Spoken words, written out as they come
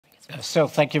So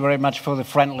thank you very much for the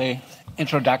friendly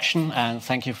introduction, and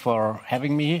thank you for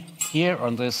having me here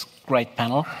on this great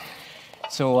panel.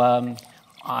 So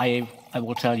I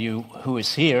will tell you who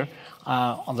is here.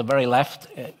 On the very left,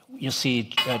 you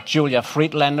see Julia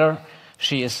Friedlander.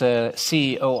 She is a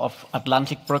CEO of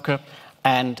Atlantic Brücke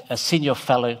and a senior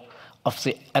fellow of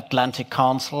the Atlantic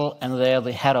Council, and they're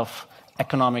the head of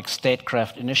Economic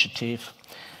Statecraft Initiative.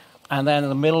 And then in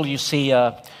the middle, you see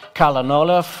Carla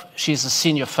Norloff. She's a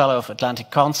senior fellow of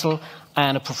Atlantic Council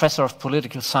and a professor of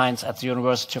political science at the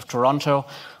University of Toronto.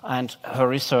 And her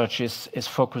research is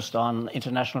focused on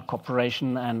international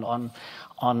cooperation and on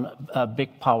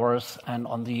big powers and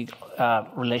on the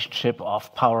relationship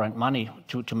of power and money,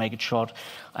 to make it short.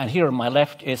 And here on my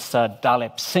left is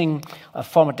Dalip Singh, a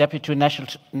former deputy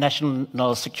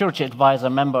national security advisor,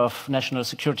 member of National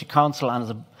Security Council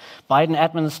under the Biden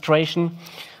administration.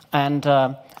 And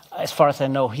as far as I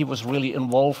know, he was really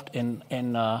involved in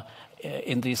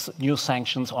these new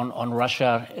sanctions on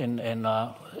Russia, in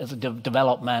the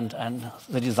development and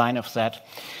the design of that.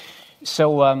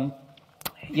 So,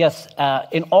 yes,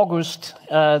 in August,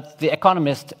 The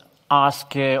Economist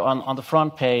asked on the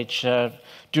front page,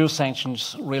 do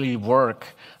sanctions really work?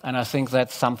 And I think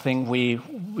that's something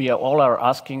we all are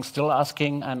asking, still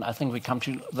asking, and I think we come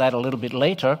to that a little bit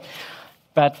later.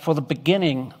 But for the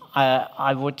beginning,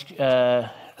 I would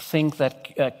think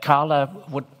that Carla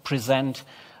would present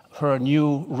her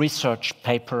new research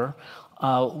paper,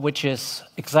 which is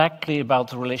exactly about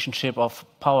the relationship of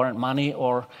power and money,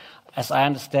 or, as I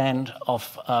understand,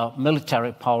 of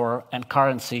military power and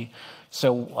currency.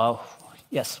 So,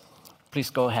 yes, please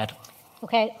go ahead.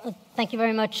 Okay, thank you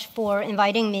very much for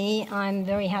inviting me. I'm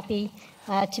very happy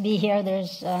to be here.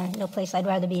 There's no place I'd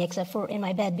rather be except for in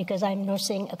my bed, because I'm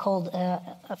nursing a cold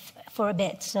for a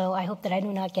bit. So I hope that I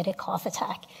do not get a cough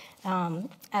attack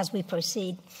as we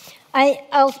proceed.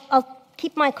 I'll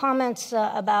keep my comments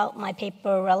about my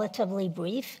paper relatively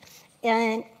brief.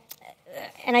 And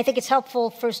I think it's helpful,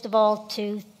 first of all,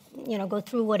 to go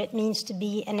through what it means to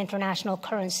be an international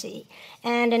currency.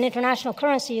 And an international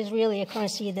currency is really a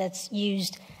currency that's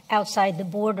used outside the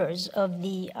borders of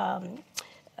the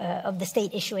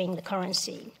state issuing the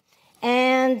currency.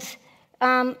 And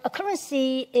a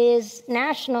currency is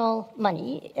national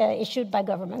money issued by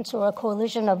governments or a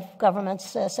coalition of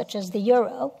governments such as the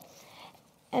euro.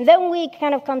 And then we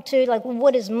kind of come to,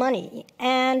 what is money?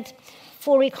 And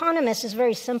for economists, it's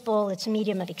very simple. It's a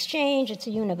medium of exchange. It's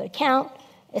a unit of account.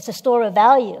 It's a store of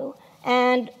value.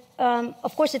 And,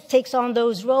 of course, it takes on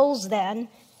those roles then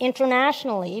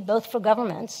internationally, both for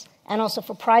governments and also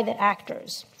for private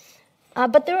actors.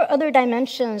 But there are other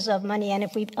dimensions of money, and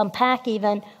if we unpack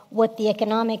even what the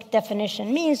economic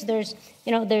definition means, there's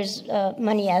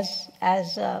money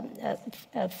as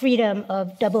freedom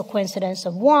of double coincidence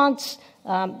of wants,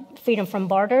 freedom from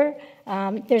barter.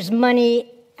 There's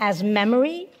money as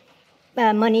memory.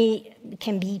 Money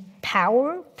can be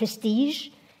power, prestige.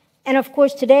 And of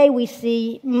course, today we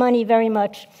see money very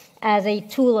much as a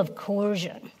tool of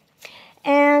coercion.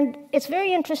 And it's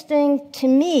very interesting to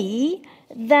me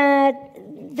that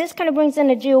this kind of brings in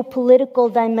a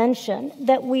geopolitical dimension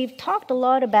that we've talked a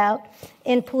lot about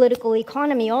in political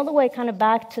economy, all the way kind of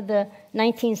back to the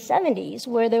 1970s,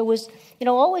 where there was,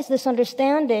 always this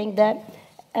understanding that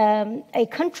a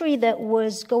country that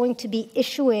was going to be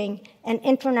issuing an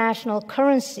international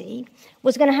currency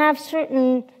was going to have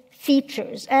certain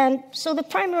features. And so the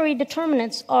primary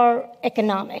determinants are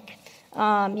economic.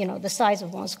 The size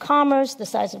of one's commerce, the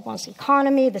size of one's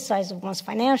economy, the size of one's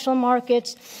financial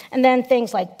markets, and then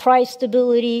things like price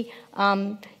stability.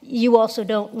 You also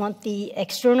don't want the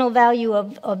external value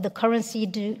of the currency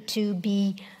to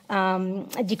be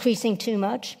decreasing too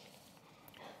much.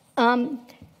 And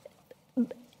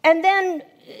then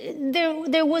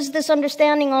there was this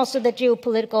understanding also that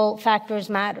geopolitical factors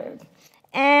mattered.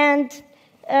 And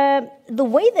the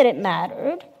way that it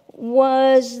mattered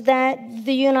was that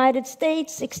the United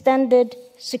States extended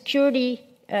security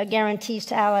guarantees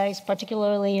to allies,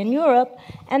 particularly in Europe,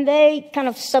 and they kind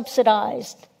of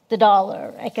subsidized the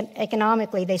dollar.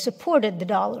 Economically, they supported the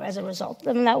dollar as a result.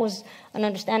 And that was an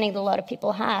understanding that a lot of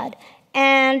people had.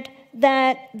 And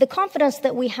that the confidence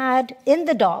that we had in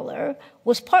the dollar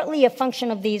was partly a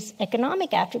function of these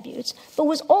economic attributes, but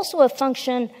was also a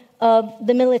function of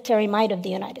the military might of the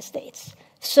United States.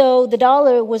 So the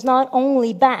dollar was not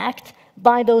only backed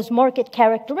by those market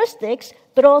characteristics,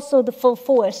 but also the full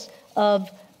force of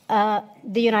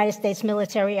the United States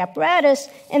military apparatus,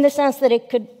 in the sense that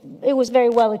it was very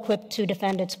well equipped to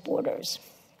defend its borders.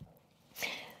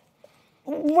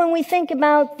 When we think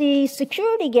about the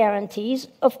security guarantees,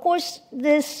 of course,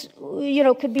 this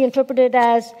could be interpreted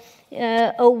as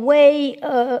a way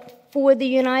for the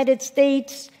United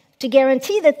States to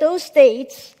guarantee that those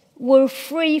states were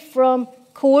free from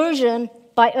coercion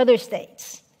by other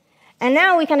states. And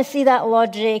now we kind of see that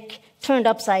logic turned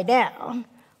upside down,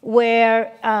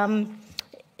 where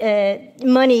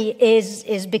money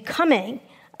is becoming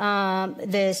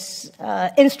this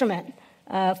instrument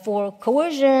for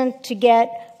coercion to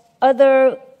get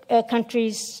other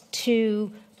countries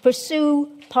to pursue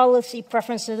policy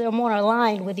preferences that are more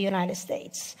aligned with the United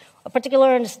States, a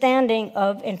particular understanding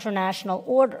of international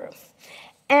order.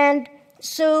 And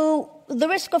so the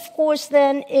risk, of course,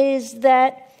 then is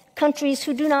that countries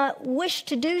who do not wish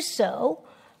to do so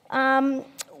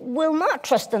will not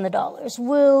trust in the dollars,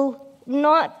 will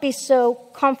not be so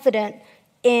confident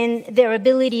in their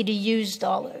ability to use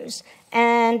dollars,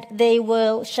 and they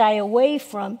will shy away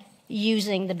from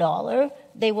using the dollar.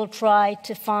 They will try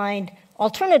to find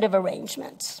alternative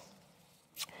arrangements.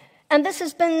 And this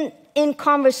has been in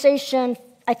conversation,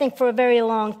 I think, for a very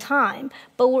long time,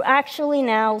 but we're actually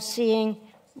now seeing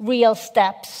real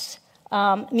steps,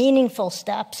 meaningful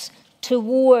steps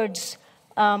towards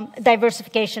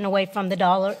diversification away from the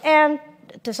dollar and,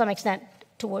 to some extent,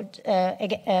 towards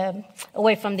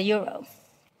away from the euro.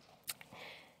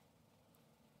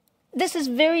 This is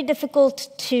very difficult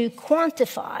to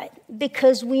quantify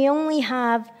because we only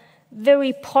have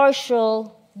very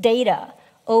partial data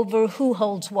over who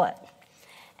holds what.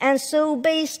 And so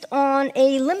based on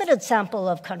a limited sample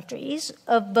of countries,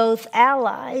 of both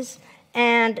allies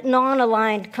and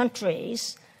non-aligned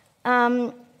countries,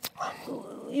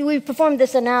 we performed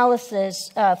this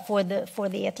analysis for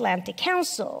the Atlantic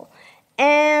Council.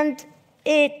 And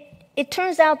it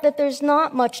turns out that there's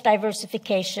not much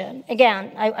diversification.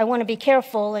 Again, I want to be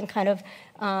careful in kind of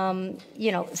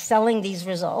selling these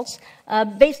results.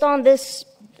 Based on this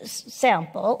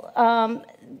sample,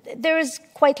 there is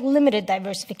quite limited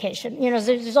diversification.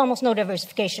 There's almost no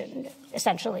diversification,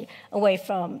 essentially, away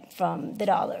from the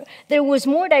dollar. There was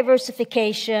more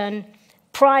diversification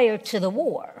prior to the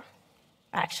war,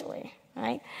 actually,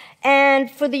 right? And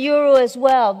for the euro as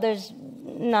well, there's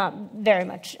not very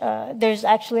much. There's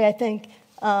actually, I think,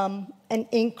 an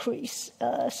increase,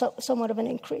 somewhat of an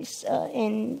increase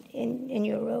in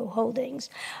euro holdings.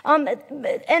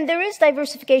 And there is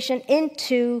diversification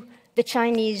into the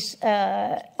Chinese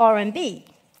RMB,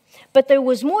 but there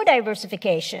was more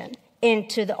diversification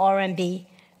into the RMB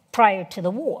prior to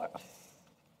the war.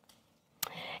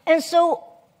 And so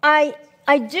I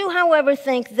do, however,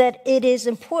 think that it is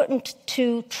important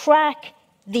to track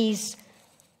these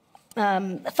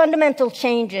fundamental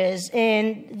changes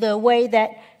in the way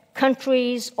that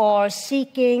countries are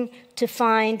seeking to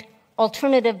find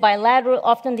alternative bilateral,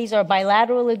 often these are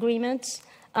bilateral agreements,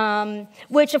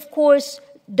 which of course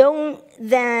don't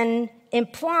then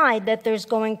imply that there's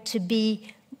going to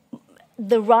be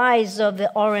the rise of the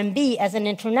RMB as an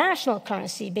international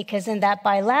currency, because in that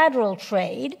bilateral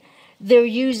trade, they're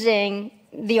using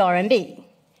the RMB.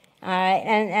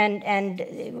 And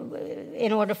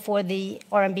in order for the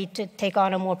RMB to take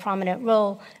on a more prominent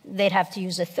role, they'd have to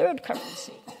use a third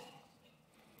currency.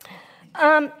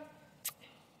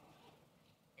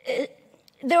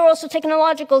 There are also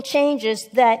technological changes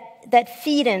that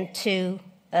feed into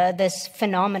this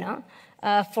phenomena.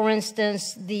 For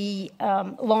instance, the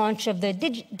launch of the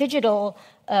digital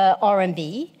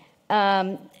RMB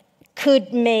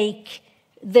could make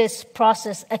this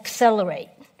process accelerate,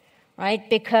 right?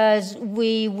 Because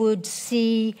we would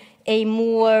see a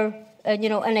more, a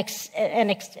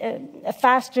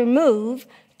faster move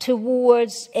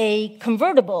towards a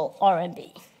convertible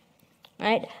RMB,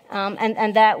 right?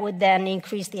 And that would then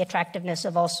increase the attractiveness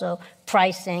of also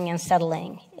pricing and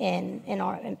settling in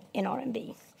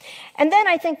RMB. And then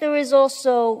I think there is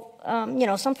also,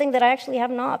 something that I actually have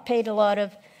not paid a lot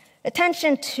of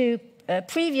attention to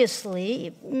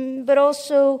previously, but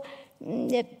also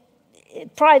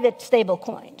private stable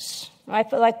coins, right?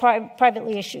 But like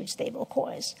privately issued stable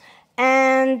coins.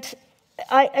 And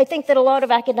I think that a lot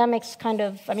of academics kind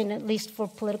of, at least for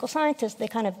political scientists, they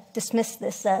kind of dismiss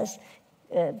this as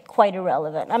quite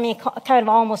irrelevant. Kind of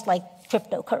almost like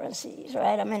cryptocurrencies,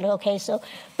 right? Okay, so,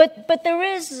 but there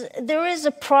is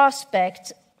a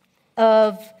prospect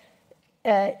of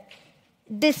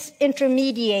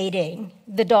disintermediating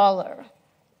the dollar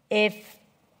if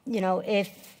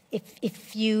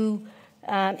you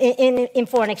in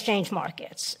foreign exchange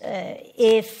markets,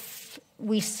 if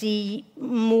we see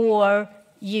more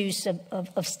use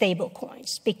of stable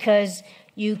coins, because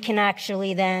you can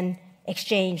actually then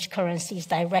exchange currencies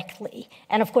directly.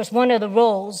 And of course, one of the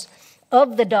roles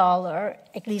of the dollar,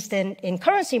 at least in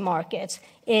currency markets,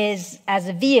 is as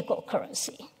a vehicle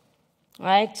currency,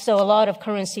 right? So a lot of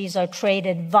currencies are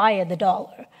traded via the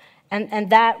dollar. And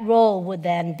that role would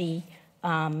then be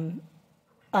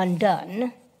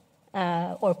undone,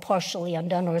 or partially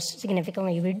undone, or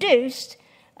significantly reduced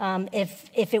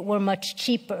if it were much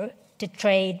cheaper to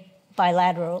trade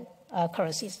bilateral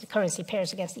currencies, the currency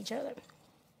pairs against each other.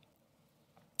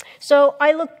 So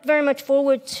I look very much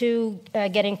forward to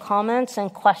getting comments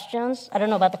and questions. I don't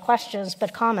know about the questions,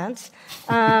 but comments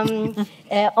on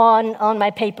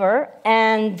my paper,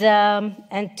 and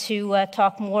to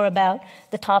talk more about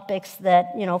the topics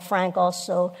that Frank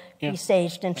also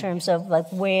presaged in terms of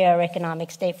like where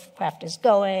economic statecraft is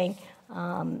going,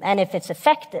 and if it's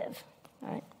effective.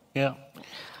 Right? Yeah.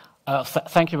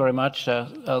 Thank you very much.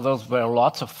 Those were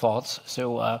lots of thoughts.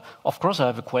 So, of course, I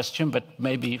have a question, but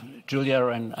maybe Julia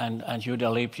and you,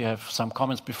 Dalip, you have some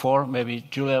comments before. Maybe,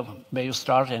 Julia, may you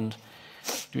start? And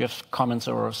do you have comments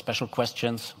or special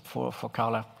questions for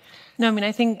Carla? No, I mean,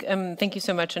 I think, thank you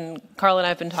so much. And Carla and I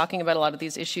have been talking about a lot of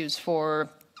these issues for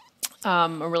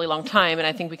a really long time, and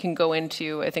I think we can go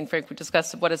into, I think Frank, we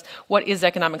discussed what is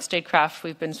economic statecraft.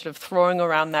 We've been sort of throwing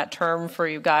around that term for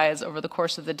you guys over the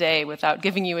course of the day without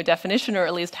giving you a definition, or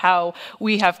at least how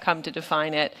we have come to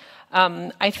define it.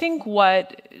 I think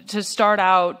to start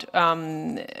out,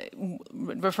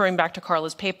 referring back to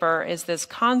Carla's paper, is this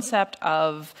concept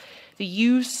of the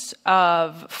use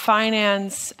of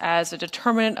finance as a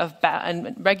determinant of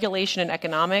and regulation in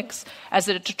economics as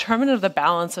a determinant of the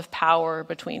balance of power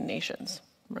between nations,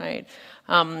 right?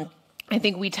 I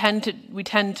think we tend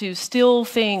to still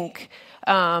think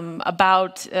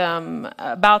about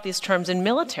these terms in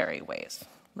military ways,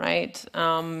 right?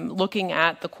 Looking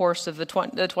at the course of the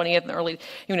 20th and early,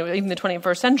 even the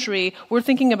 21st century, we're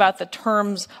thinking about the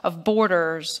terms of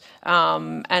borders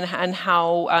and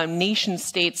how nation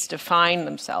states define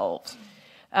themselves.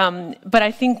 But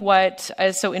I think what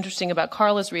is so interesting about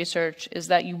Carla's research is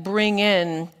that you bring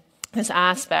in this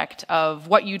aspect of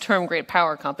what you term great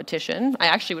power competition. I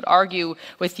actually would argue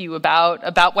with you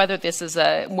about whether this is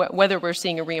whether we're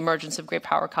seeing a reemergence of great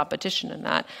power competition in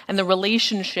that, and the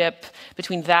relationship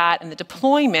between that and the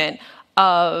deployment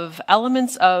of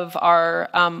elements of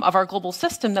our global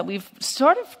system that we've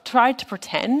sort of tried to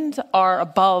pretend are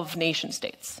above nation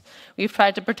states. We've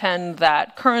tried to pretend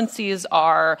that currencies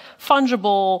are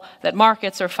fungible, that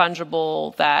markets are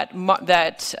fungible, that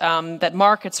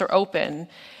markets are open.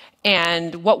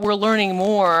 And what we're learning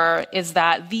more is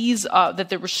that that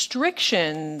the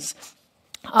restrictions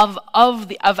of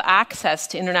access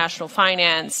to international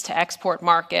finance, to export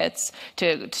markets,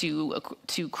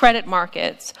 to credit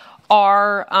markets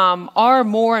are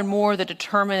more and more the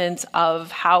determinants of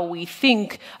how we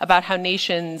think about how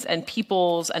nations and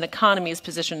peoples and economies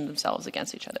position themselves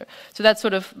against each other. So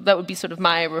that would be sort of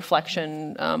my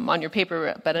reflection on your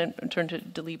paper. But I turn to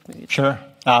Dalip. Maybe. Sure.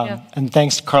 And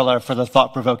thanks, Carla, for the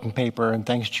thought-provoking paper, and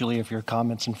thanks, Julia, for your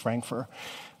comments, and Frank for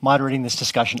moderating this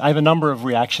discussion. I have a number of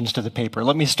reactions to the paper.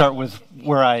 Let me start with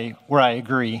where I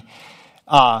agree.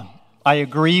 I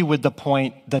agree with the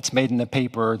point that's made in the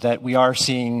paper that we are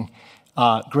seeing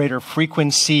greater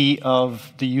frequency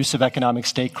of the use of economic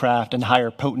statecraft and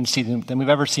higher potency than we've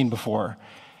ever seen before.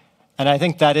 And I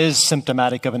think that is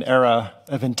symptomatic of an era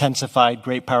of intensified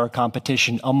great power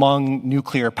competition among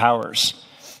nuclear powers.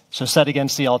 So set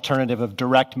against the alternative of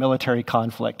direct military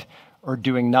conflict or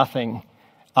doing nothing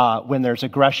when there's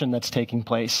aggression that's taking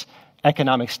place,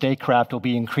 economic statecraft will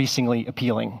be increasingly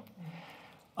appealing.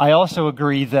 I also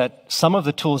agree that some of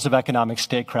the tools of economic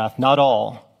statecraft, not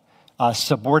all,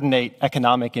 subordinate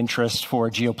economic interests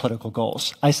for geopolitical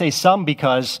goals. I say some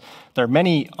because there are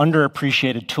many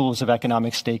underappreciated tools of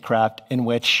economic statecraft in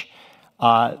which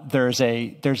there's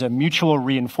a mutual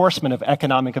reinforcement of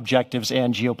economic objectives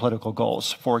and geopolitical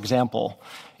goals. For example,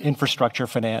 infrastructure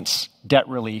finance, debt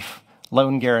relief,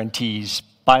 loan guarantees,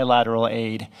 bilateral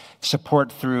aid,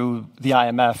 support through the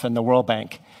IMF and the World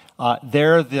Bank.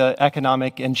 There, the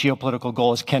economic and geopolitical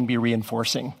goals can be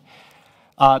reinforcing.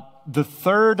 The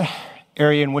third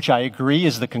area in which I agree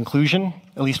is the conclusion,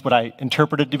 at least what I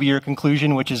interpreted to be your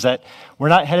conclusion, which is that we're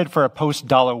not headed for a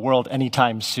post-dollar world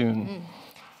anytime soon.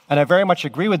 And I very much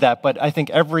agree with that, but I think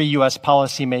every U.S.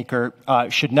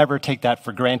 policymaker should never take that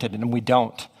for granted, and we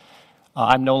don't.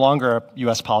 I'm no longer a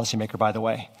U.S. policymaker, by the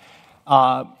way.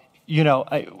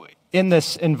 In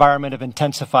this environment of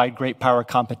intensified great power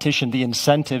competition, the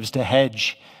incentives to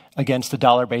hedge against the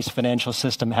dollar-based financial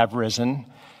system have risen.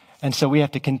 And so we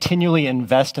have to continually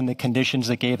invest in the conditions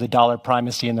that gave the dollar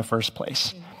primacy in the first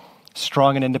place.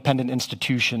 Strong and independent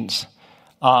institutions,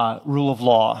 rule of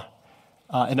law,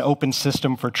 an open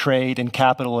system for trade and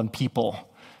capital and people,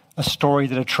 a story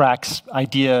that attracts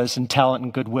ideas and talent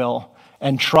and goodwill,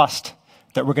 and trust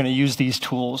that we're going to use these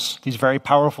tools, these very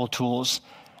powerful tools,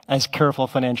 as careful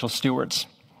financial stewards.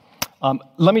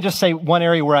 Let me just say one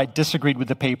area where I disagreed with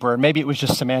the paper, and maybe it was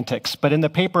just semantics, but in the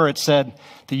paper it said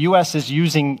the U.S. is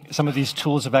using some of these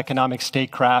tools of economic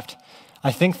statecraft.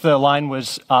 I think the line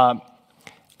was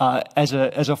as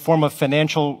a form of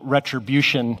financial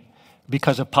retribution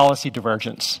because of policy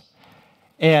divergence.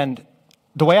 And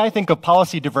the way I think of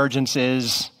policy divergence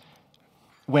is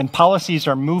when policies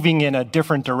are moving in a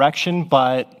different direction,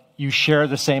 but you share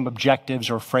the same objectives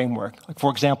or framework. Like, for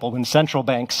example, when central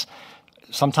banks,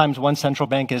 sometimes one central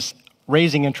bank is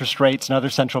raising interest rates, another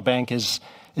central bank is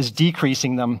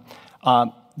decreasing them.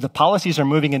 The policies are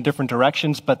moving in different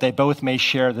directions, but they both may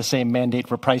share the same mandate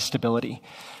for price stability.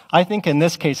 I think in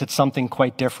this case, it's something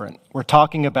quite different. We're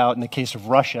talking about, in the case of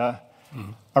Russia,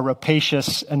 a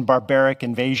rapacious and barbaric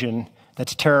invasion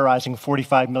that's terrorizing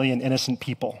 45 million innocent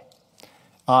people.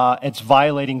 It's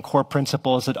violating core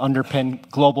principles that underpin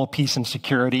global peace and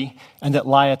security and that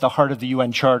lie at the heart of the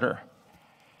UN Charter.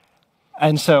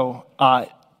 And so,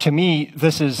 to me,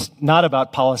 this is not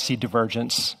about policy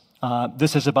divergence.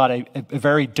 This is about a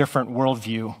very different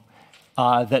worldview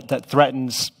that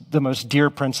threatens the most dear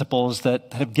principles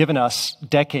that have given us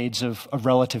decades of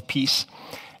relative peace.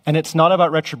 And it's not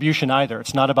about retribution either.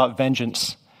 It's not about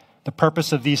vengeance. The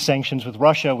purpose of these sanctions with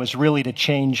Russia was really to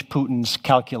change Putin's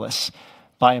calculus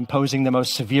by imposing the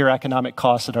most severe economic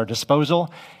costs at our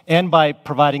disposal and by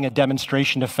providing a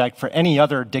demonstration effect for any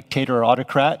other dictator or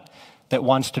autocrat that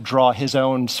wants to draw his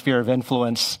own sphere of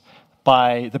influence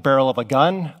by the barrel of a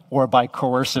gun or by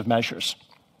coercive measures.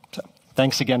 So,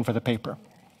 thanks again for the paper.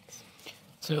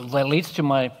 So that leads to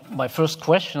my first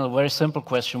question, a very simple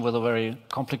question with a very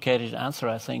complicated answer,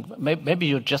 I think. Maybe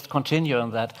you just continue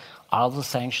on that. Are the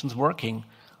sanctions working?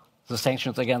 The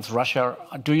sanctions against Russia,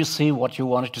 do you see what you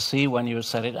wanted to see when you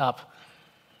set it up?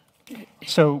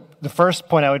 So the first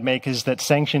point I would make is that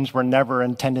sanctions were never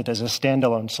intended as a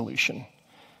standalone solution.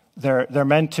 They're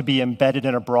meant to be embedded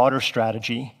in a broader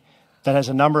strategy that has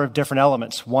a number of different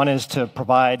elements. One is to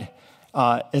provide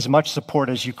as much support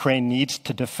as Ukraine needs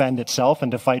to defend itself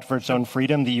and to fight for its own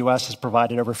freedom. The U.S. has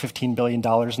provided over $15 billion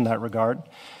in that regard.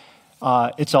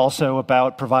 It's also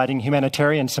about providing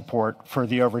humanitarian support for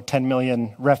the over 10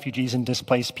 million refugees and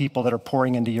displaced people that are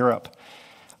pouring into Europe.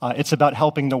 It's about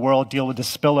helping the world deal with the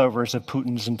spillovers of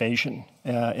Putin's invasion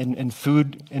in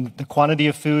food, in the quantity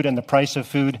of food and the price of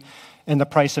food, and the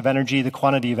price of energy, the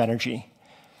quantity of energy.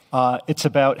 It's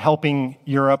about helping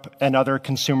Europe and other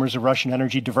consumers of Russian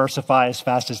energy diversify as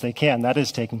fast as they can. That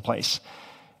is taking place.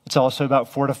 It's also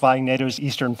about fortifying NATO's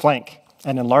eastern flank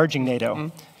and enlarging NATO.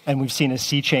 Mm-hmm. And we've seen a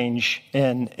sea change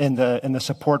in the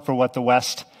support for what the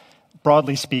West,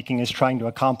 broadly speaking, is trying to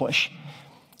accomplish.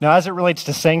 Now, as it relates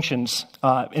to sanctions,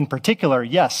 in particular,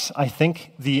 yes, I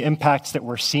think the impacts that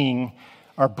we're seeing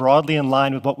are broadly in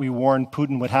line with what we warned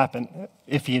Putin would happen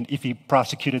if he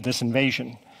prosecuted this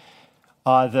invasion.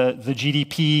 The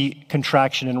GDP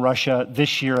contraction in Russia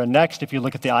this year and next, if you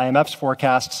look at the IMF's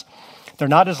forecasts, they're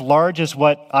not as large as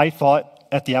what I thought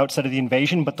at the outset of the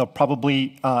invasion, but they'll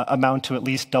probably amount to at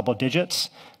least double digits.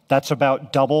 That's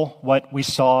about double what we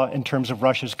saw in terms of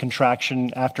Russia's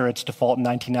contraction after its default in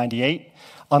 1998.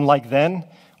 Unlike then,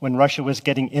 when Russia was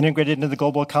getting integrated into the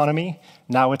global economy,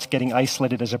 now it's getting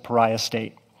isolated as a pariah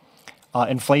state.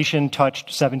 Inflation touched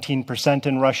 17%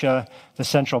 in Russia. The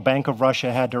Central Bank of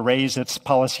Russia had to raise its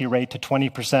policy rate to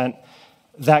 20%.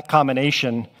 That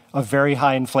combination of very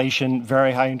high inflation,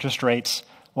 very high interest rates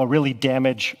will really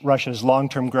damage Russia's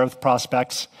long-term growth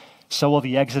prospects. So will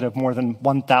the exit of more than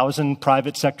 1,000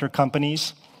 private sector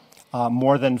companies,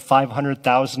 more than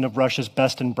 500,000 of Russia's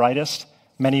best and brightest,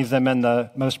 many of them in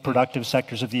the most productive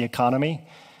sectors of the economy.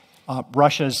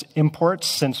 Russia's imports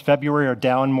since February are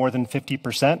down more than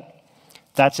 50%.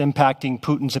 That's impacting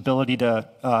Putin's ability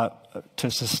to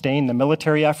sustain the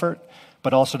military effort,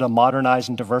 but also to modernize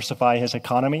and diversify his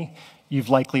economy. You've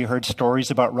likely heard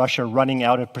stories about Russia running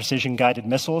out of precision-guided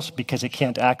missiles because it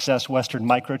can't access Western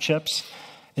microchips.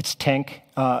 Its tank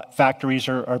factories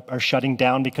are shutting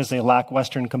down because they lack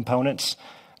Western components.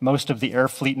 Most of the air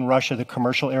fleet in Russia, the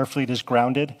commercial air fleet, is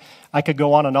grounded. I could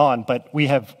go on, but we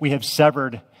have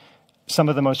severed some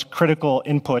of the most critical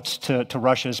inputs to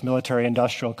Russia's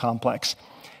military-industrial complex.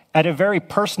 At a very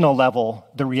personal level,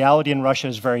 the reality in Russia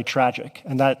is very tragic,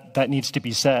 and that needs to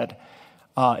be said.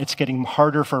 It's getting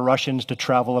harder for Russians to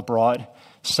travel abroad.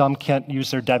 Some can't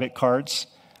use their debit cards.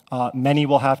 Many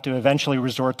will have to eventually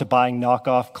resort to buying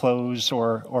knockoff clothes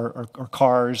or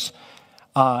cars.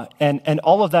 And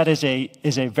all of that is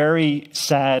a very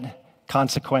sad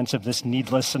consequence of this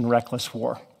needless and reckless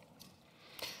war.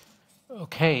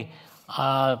 Okay.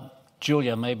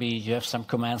 Julia, maybe you have some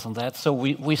comments on that. So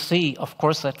we see, of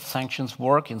course, that sanctions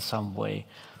work in some way,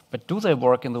 but do they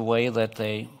work in the way that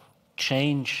they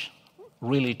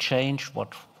really change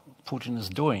what Putin is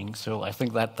doing? So I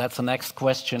think that's the next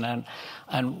question.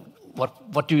 And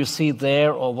what do you see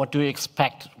there, or what do you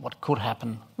expect? What could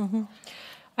happen? Mm-hmm.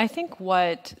 I think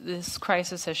what this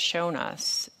crisis has shown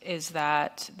us is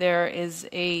that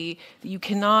you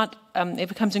cannot, it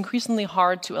becomes increasingly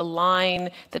hard to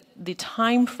align the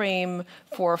time frame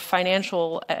for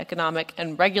financial, economic,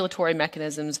 and regulatory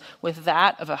mechanisms with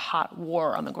that of a hot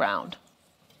war on the ground.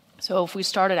 So if we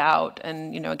started out,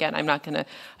 and again, I'm not going to,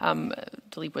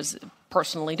 Dilip was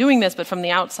personally doing this, but from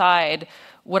the outside,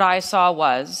 what I saw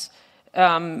was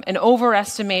an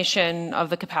overestimation of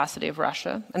the capacity of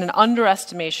Russia and an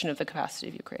underestimation of the capacity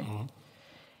of Ukraine,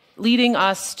 leading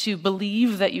us to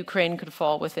believe that Ukraine could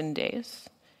fall within days,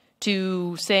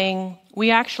 to saying we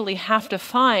actually have to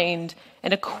find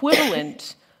an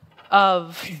equivalent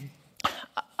of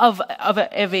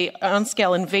a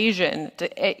on-scale invasion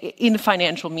in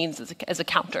financial means as a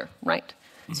counter, right?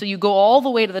 So you go all the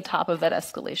way to the top of that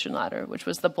escalation ladder, which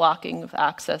was the blocking of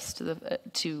access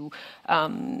to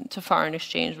foreign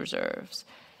exchange reserves.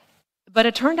 But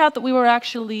it turned out that we were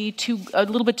actually a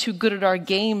little bit too good at our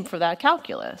game for that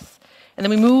calculus. And then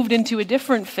we moved into a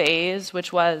different phase,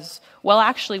 which was, well,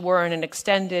 actually we're in an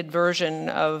extended version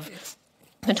of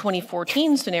the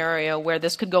 2014 scenario where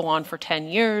this could go on for 10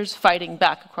 years, fighting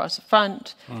back across the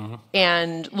front,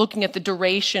 and looking at the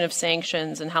duration of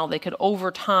sanctions and how they could over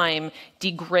time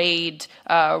degrade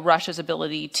Russia's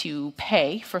ability to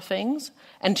pay for things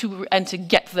and to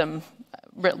get them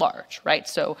writ large, right?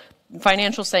 So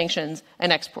financial sanctions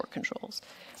and export controls.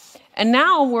 And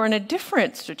now we're in a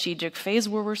different strategic phase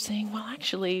where we're saying, well,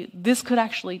 actually, this could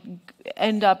actually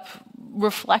end up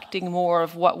reflecting more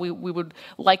of what we would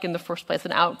like in the first place,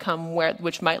 an outcome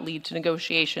which might lead to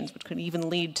negotiations, which could even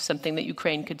lead to something that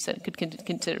Ukraine could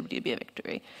consider to be a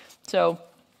victory. So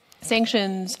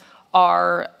sanctions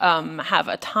have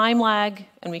a time lag,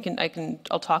 and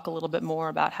I'll talk a little bit more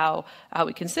about how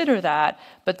we consider that,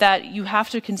 but that you have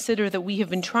to consider that we have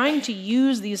been trying to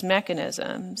use these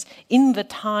mechanisms in the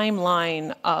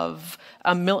timeline of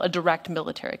a direct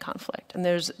military conflict, and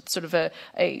there's sort of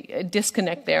a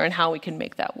disconnect there in how we can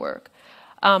make that work.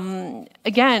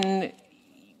 Again,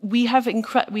 we have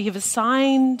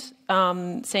assigned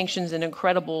sanctions an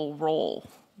incredible role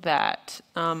that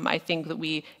I think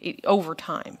that over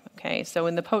time, okay, so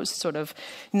in the post sort of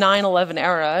 9/11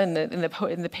 era,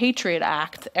 in the Patriot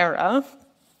Act era,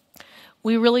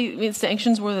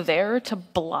 sanctions were there to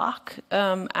block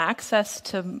access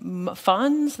to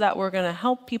funds that were going to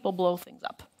help people blow things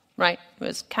up, right? It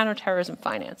was counterterrorism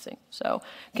financing. So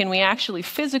can we actually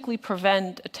physically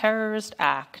prevent a terrorist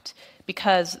act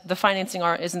because the financing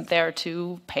isn't there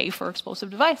to pay for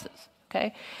explosive devices?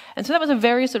 Okay, and so that was a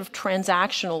very sort of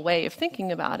transactional way of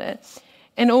thinking about it.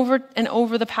 And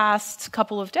over the past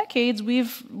couple of decades,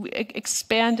 we've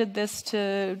expanded this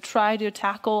to try to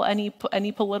tackle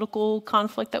any political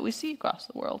conflict that we see across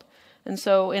the world. And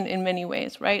so in many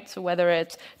ways, right? So whether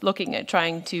it's looking at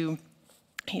trying to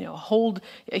hold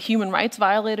human rights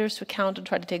violators to account and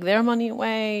try to take their money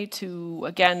away, to,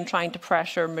 again, trying to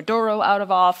pressure Maduro out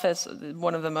of office.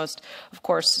 One of the most, of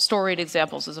course, storied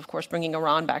examples is, of course, bringing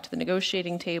Iran back to the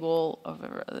negotiating table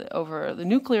over the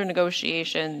nuclear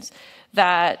negotiations,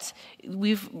 that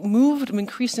we've moved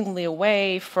increasingly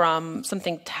away from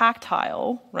something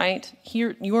tactile, right?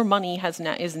 Here, your money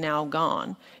is now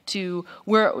gone, to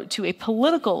a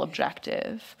political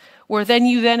objective, where then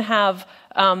you have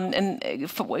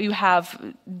you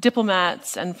have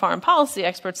diplomats and foreign policy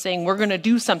experts saying, we're going to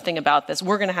do something about this.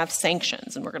 We're going to have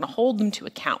sanctions, and we're going to hold them to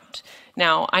account.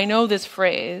 Now, I know this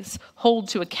phrase, hold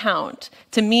to account.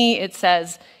 To me, it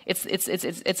says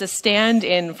it's a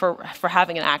stand-in for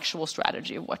having an actual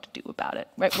strategy of what to do about it,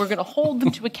 right? We're going to hold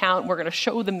them to account. We're going to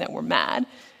show them that we're mad,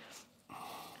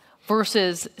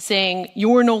 versus saying,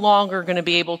 you're no longer going to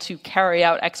be able to carry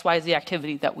out XYZ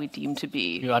activity that we deem to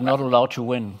be... You are not allowed to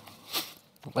win.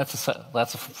 That's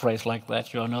a phrase like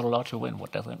that. You are not allowed to win.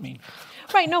 What does that mean?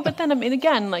 Right. No, but then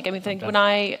again, think when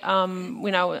I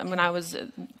was,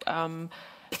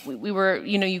 we were,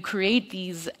 you create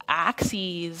these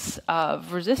axes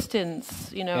of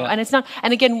resistance, and it's not.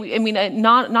 And again,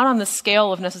 not on the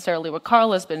scale of necessarily what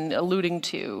Carl has been alluding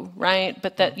to, right?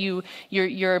 But that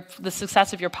the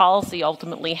success of your policy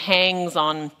ultimately hangs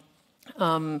on.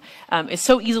 Is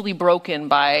so easily broken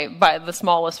by the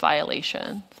smallest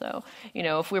violation. So,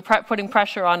 if we're putting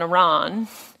pressure on Iran,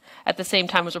 at the same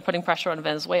time as we're putting pressure on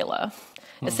Venezuela,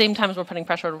 at the same time as we're putting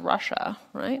pressure on Russia,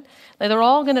 right? Like they're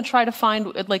all going to try to find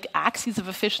like axes of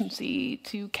efficiency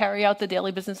to carry out the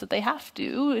daily business that they have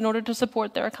to in order to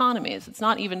support their economies. It's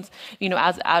not even,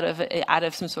 as out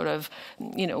of some sort of,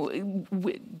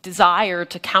 desire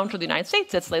to counter the United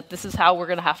States. It's like this is how we're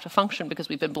going to have to function because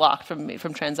we've been blocked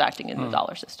from transacting in the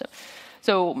dollar system.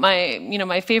 So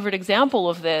my favorite example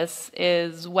of this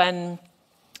is when.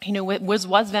 It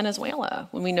was Venezuela,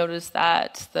 when we noticed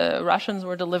that the Russians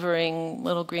were delivering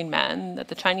little green men, that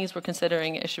the Chinese were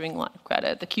considering issuing line of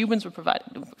credit, the Cubans were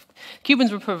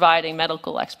providing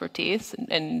medical expertise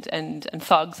and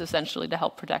thugs essentially to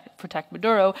help protect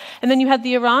Maduro, and then you had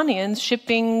the Iranians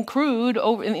shipping crude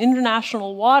over in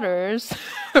international waters,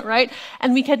 right?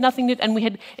 And we had nothing to, and we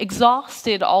had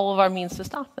exhausted all of our means to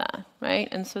stop that, right?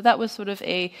 And so that was sort of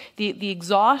the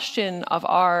exhaustion of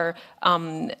our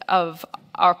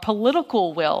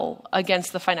political will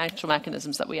against the financial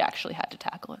mechanisms that we actually had to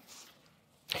tackle it.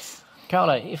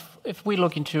 Carla, if we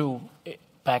look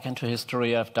back into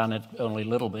history, I've done it only a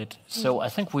little bit, so I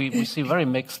think we see very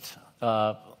mixed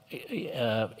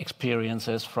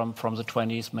experiences from the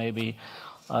 20s, maybe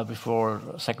before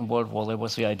the Second World War. There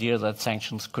was the idea that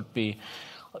sanctions could be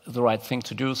the right thing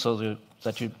to do so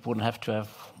that you wouldn't have to have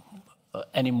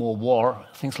any more war,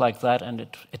 things like that, and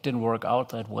it didn't work out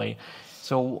that way.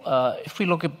 So if we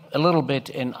look a little bit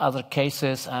in other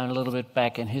cases and a little bit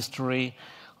back in history,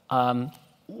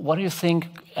 what do you think,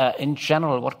 in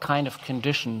general, what kind of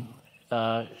condition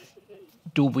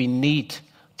do we need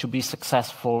to be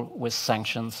successful with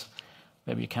sanctions?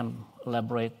 Maybe you can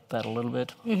elaborate that a little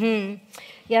bit. Mm-hmm.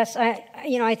 Yes,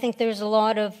 I think there's a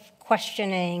lot of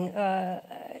questioning,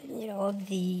 of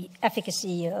the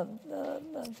efficacy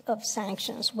of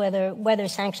sanctions, whether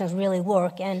sanctions really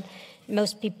work, and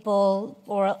most people,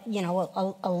 or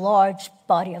a large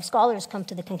body of scholars, come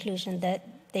to the conclusion that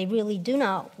they really do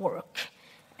not work.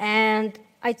 And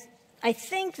I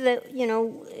think that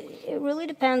it really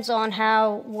depends on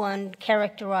how one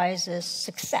characterizes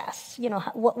success.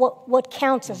 What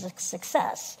counts as a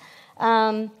success.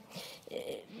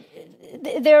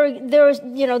 There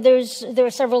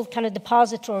are several kind of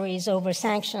depositories over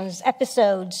sanctions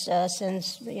episodes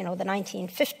since the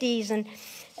 1950s,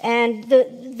 and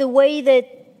the way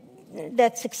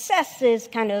that success is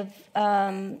kind of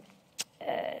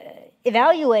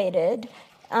evaluated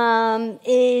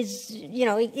is,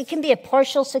 it can be a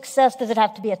partial success. Does it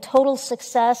have to be a total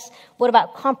success? What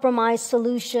about compromise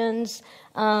solutions?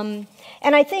 And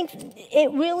I think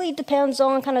it really depends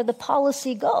on kind of the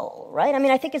policy goal, right? I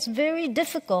mean, I think it's very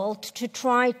difficult to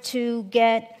try to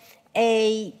get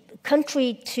a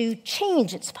country to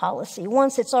change its policy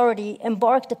once it's already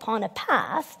embarked upon a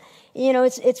path.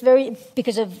 It's very,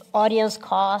 because of audience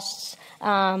costs,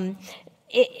 and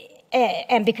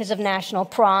because of national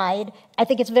pride, I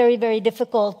think it's very, very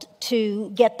difficult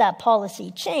to get that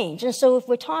policy changed. And so if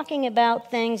we're talking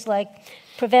about things like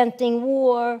preventing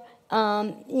war,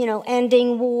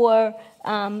 ending war,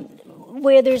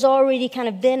 where there's already kind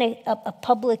of been a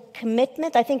public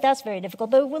commitment, I think that's very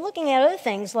difficult. But we're looking at other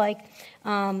things like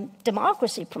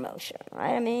democracy promotion,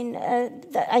 right? I mean,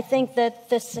 I think that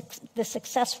the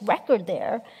success record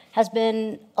there has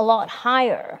been a lot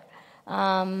higher.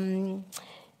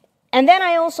 And then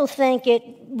I also think it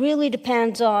really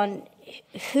depends on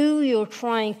who you're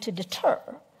trying to deter.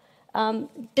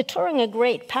 Deterring a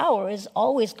great power is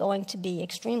always going to be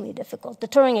extremely difficult.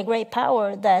 Deterring a great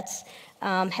power that's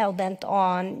hell-bent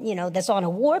on, that's on a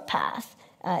war path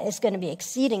is going to be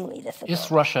exceedingly difficult. Is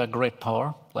Russia a great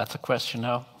power? That's a question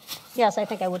now. Yes, I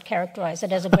think I would characterize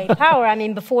it as a great power. I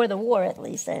mean, before the war, at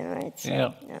least. Right? So,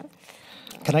 yeah.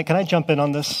 Can I jump in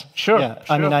on this? Sure. Yeah.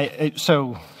 Sure. I mean,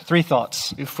 so 3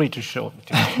 thoughts. You're free to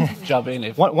jump in.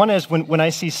 One is when I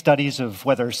see studies of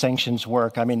whether sanctions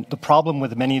work, I mean, the problem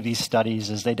with many of these studies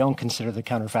is they don't consider the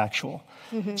counterfactual.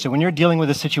 Mm-hmm. So when you're dealing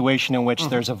with a situation in which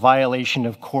there's a violation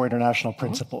of core international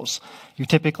principles, you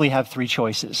typically have 3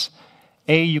 choices.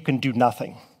 A, you can do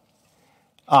nothing.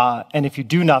 And if you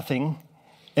do nothing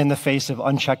in the face of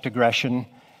unchecked aggression,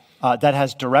 that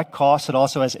has direct costs. It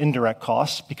also has indirect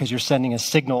costs because you're sending a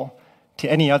signal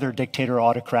to any other dictator or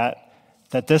autocrat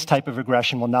that this type of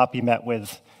aggression will not be met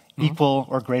with equal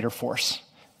or greater force.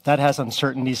 That has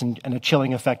uncertainties and a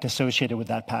chilling effect associated with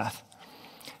that path.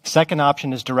 Second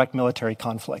option is direct military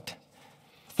conflict.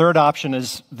 Third option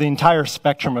is the entire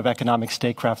spectrum of economic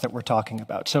statecraft that we're talking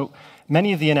about. So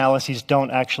many of the analyses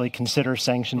don't actually consider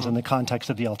sanctions in the context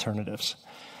of the alternatives.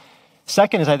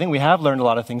 Second is I think we have learned a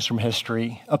lot of things from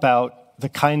history about the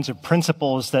kinds of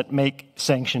principles that make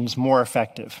sanctions more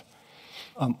effective.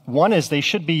 One is they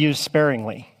should be used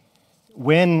sparingly.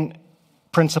 When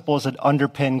principles that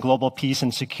underpin global peace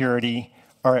and security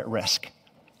are at risk.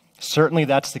 Certainly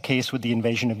that's the case with the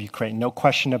invasion of Ukraine, no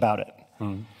question about it.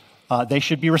 They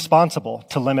should be responsible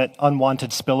to limit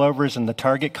unwanted spillovers in the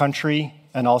target country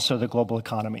and also the global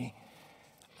economy.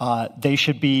 They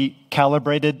should be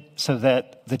calibrated so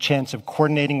that the chance of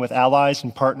coordinating with allies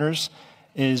and partners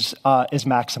is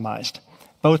maximized,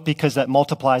 both because that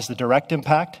multiplies the direct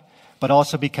impact, but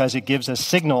also because it gives a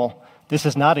signal this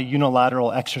is not a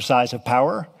unilateral exercise of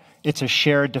power, it's a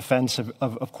shared defense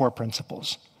of core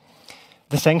principles.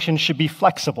 The sanctions should be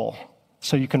flexible,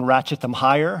 so you can ratchet them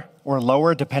higher or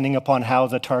lower depending upon how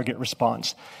the target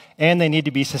responds. And they need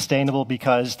to be sustainable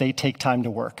because they take time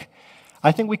to work.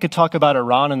 I think we could talk about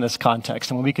Iran in this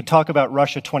context, and we could talk about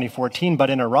Russia 2014, but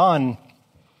in Iran,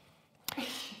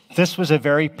 this was a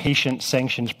very patient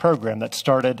sanctions program that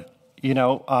started,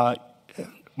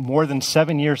 more than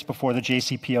 7 years before the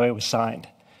JCPOA was signed.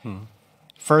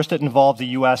 First, it involved the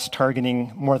U.S.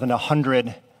 targeting more than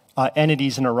 100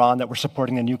 entities in Iran that were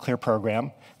supporting the nuclear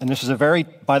program. And this was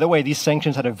by the way, these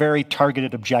sanctions had a very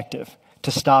targeted objective to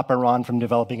stop Iran from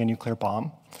developing a nuclear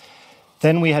bomb.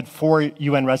 Then we had 4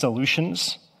 UN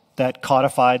resolutions that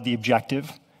codified the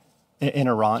objective in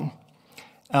Iran.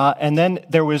 And then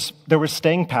there was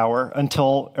staying power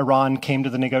until Iran came to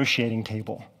the negotiating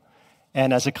table.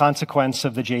 And as a consequence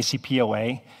of the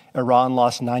JCPOA, Iran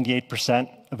lost 98%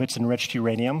 of its enriched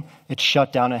uranium. It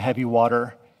shut down a heavy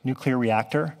water nuclear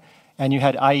reactor. And you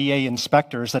had IEA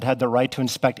inspectors that had the right to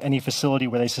inspect any facility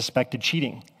where they suspected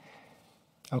cheating.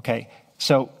 Okay,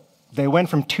 so they went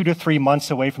from 2 to 3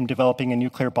 months away from developing a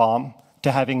nuclear bomb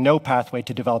to having no pathway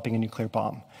to developing a nuclear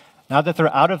bomb. Now that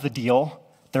they're out of the deal,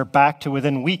 they're back to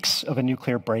within weeks of a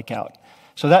nuclear breakout.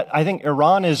 So that, I think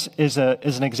Iran is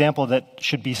an example that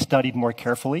should be studied more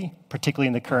carefully, particularly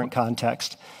in the current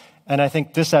context. And I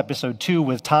think this episode, too,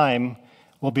 with time,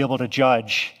 will be able to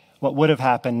judge what would have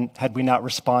happened had we not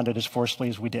responded as forcefully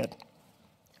as we did.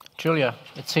 Julia,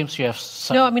 it seems you have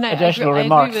some additional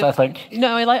remarks, I think.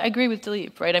 No, I agree with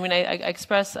Dilip, right? I mean, I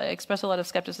express a lot of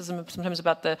skepticism sometimes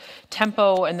about the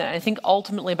tempo, and I think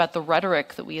ultimately about the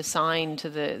rhetoric that we assign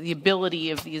to the ability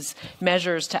of these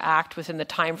measures to act within the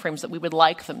timeframes that we would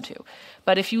like them to.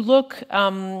 But if you look,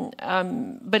 at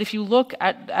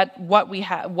what we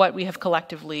have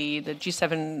collectively, the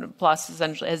G7 plus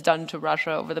essentially has done to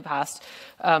Russia over the past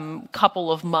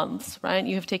couple of months, right?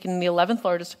 You have taken the 11th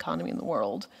largest economy in the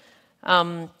world.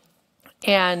 And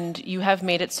you have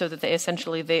made it so that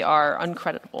they are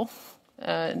uncreditable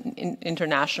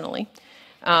internationally.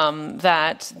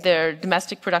 That their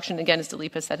domestic production, again, as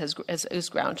Dilip has said, has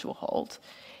ground to a halt.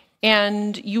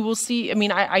 And you will see, I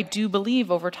mean, I do believe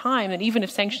over time that even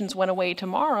if sanctions went away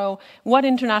tomorrow, what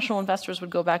international investors would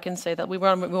go back and say that we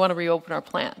want to reopen our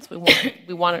plants. We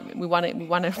want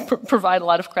to provide a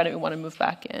lot of credit. We want to move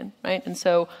back in, right? And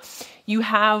so you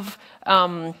have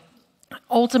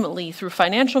ultimately, through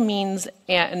financial means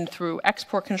and through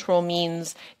export control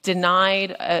means,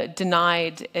 denied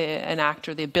an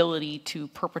actor the ability to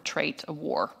perpetrate a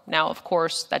war. Now, of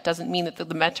course, that doesn't mean that the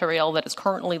material that is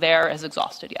currently there is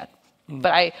exhausted yet.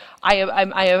 But I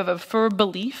have a firm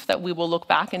belief that we will look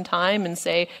back in time and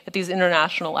say that these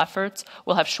international efforts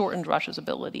will have shortened Russia's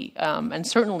ability, and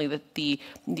certainly that the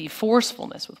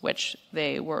forcefulness with which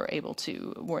they were able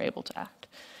to act.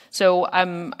 So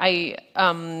I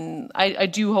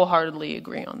do wholeheartedly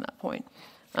agree on that point.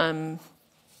 You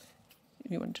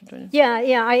want to join in?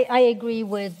 Yeah, I agree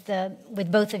with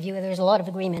both of you. There's a lot of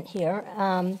agreement here.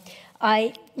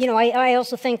 I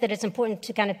also think that it's important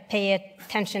to kind of pay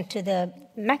attention to the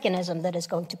mechanism that is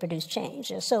going to produce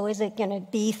change. So is it going to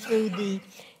be through the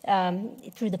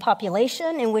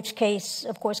population, in which case,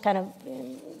 of course, kind of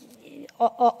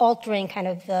altering kind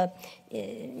of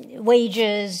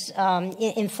wages,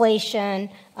 inflation,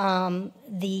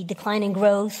 the declining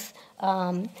growth,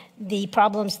 the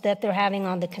problems that they're having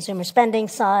on the consumer spending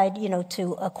side,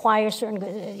 to acquire certain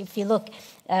goods. If you look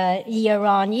year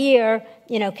on year,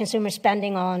 consumer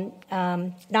spending on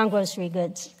non-grocery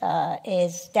goods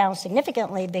is down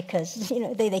significantly because,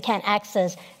 they can't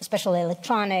access especially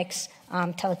electronics,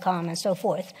 telecom, and so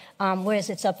forth, whereas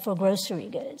it's up for grocery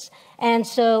goods. And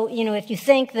so, if you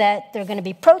think that there are going to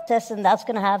be protests and that's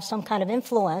going to have some kind of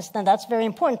influence, then that's very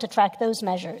important to track those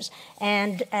measures.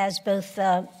 And as both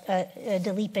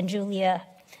Dilip and Julia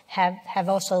have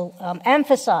also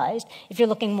emphasized, if you're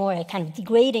looking more at kind of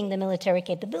degrading the military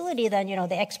capability, then,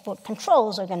 the export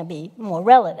controls are going to be more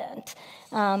relevant.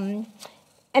 And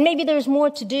maybe there's more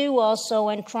to do also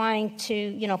in trying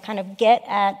to, kind of get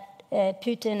at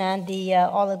Putin and the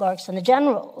oligarchs and the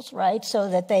generals, right? So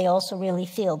that they also really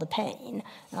feel the pain.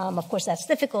 Of course, that's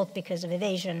difficult because of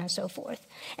evasion and so forth.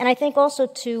 And I think also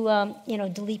to,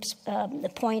 Dileep's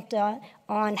point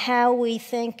on how we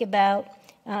think about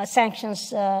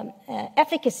sanctions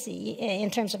efficacy in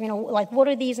terms of, like what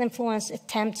are these influence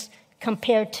attempts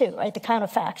compared to, right, the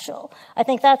counterfactual. I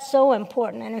think that's so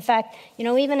important. And in fact,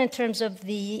 even in terms of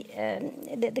the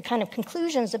kind of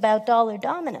conclusions about dollar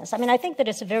dominance, I mean, I think that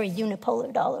it's a very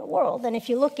unipolar dollar world. And if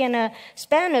you look in a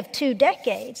span of 2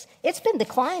 decades, it's been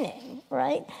declining,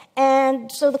 right?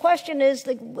 And so the question is,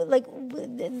 like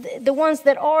the ones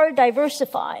that are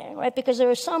diversifying, right? Because there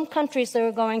are some countries that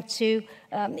are going to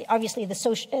obviously, the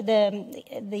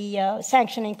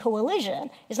sanctioning coalition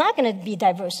is not going to be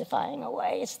diversifying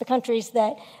away. It's the countries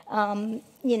that,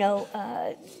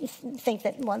 think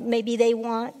that maybe they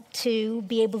want to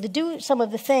be able to do some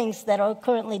of the things that are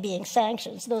currently being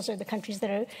sanctioned. Those are the countries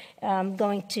that are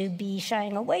going to be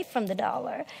shying away from the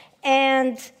dollar.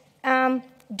 And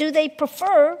do they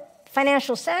prefer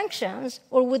financial sanctions,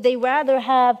 or would they rather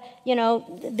have,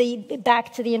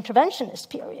 back to the interventionist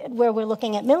period, where we're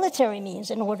looking at military means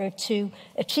in order to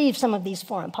achieve some of these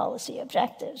foreign policy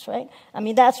objectives, right? I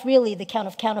mean, that's really the kind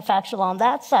of counterfactual on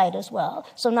that side as well.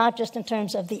 So not just in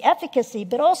terms of the efficacy,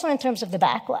 but also in terms of the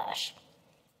backlash,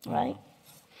 right?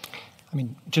 I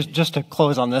mean, just to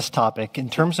close on this topic, in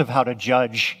terms of how to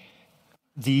judge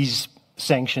these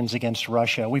sanctions against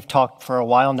Russia. We've talked for a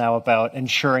while now about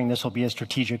ensuring this will be a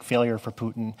strategic failure for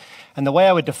Putin. And the way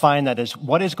I would define that is,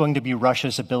 what is going to be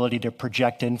Russia's ability to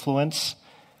project influence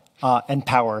and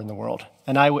power in the world?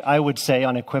 And I would say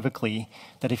unequivocally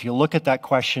that if you look at that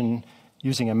question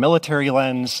using a military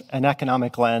lens, an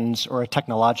economic lens, or a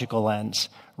technological lens,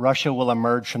 Russia will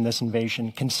emerge from this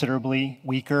invasion considerably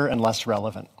weaker and less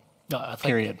relevant. I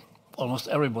think almost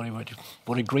everybody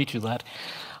would agree to that.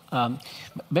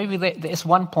 Maybe there's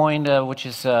one point which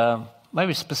is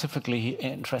maybe specifically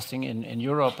interesting in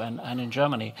Europe and in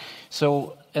Germany.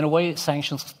 So in a way,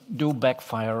 sanctions do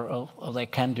backfire, or they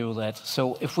can do that.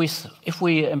 So if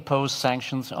we impose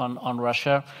sanctions on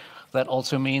Russia, that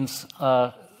also means,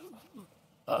 for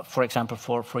example,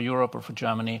 for Europe or for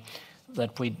Germany,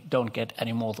 that we don't get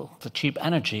any more the cheap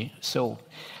energy. So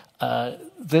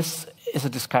this is a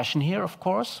discussion here, of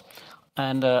course.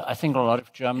 And I think a lot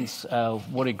of Germans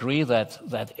would agree that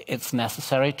it's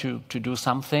necessary to do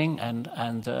something,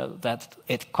 and that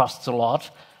it costs a lot,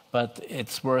 but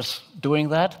it's worth doing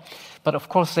that. But of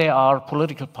course, there are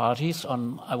political parties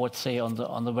I would say on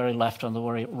the very left, on the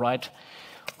very right,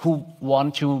 who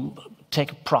want to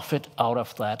take a profit out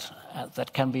of that.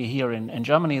 That can be here in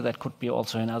Germany. That could be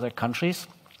also in other countries.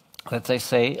 That they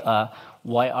say,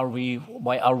 why are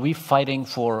we fighting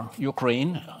for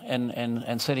Ukraine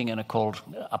and sitting in a cold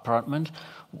apartment?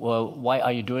 Well, why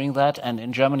are you doing that? And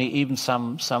in Germany, even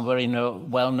some very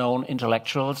well-known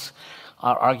intellectuals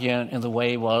are arguing in the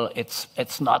way, well,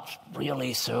 it's not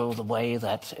really so the way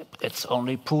that it's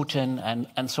only Putin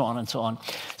and so on and so on.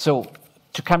 So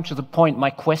to come to the point, my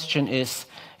question is,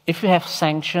 if you have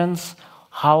sanctions,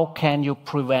 how can you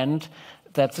prevent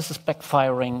that this is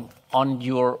backfiring on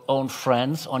your own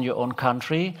friends, on your own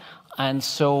country, and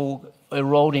so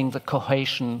eroding the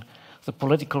cohesion, the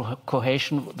political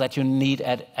cohesion that you need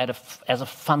as a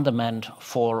fundament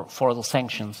for the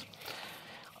sanctions?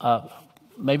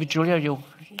 Maybe Julia,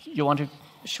 you want to?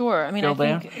 Sure. I mean,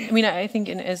 I think,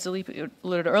 as Dileep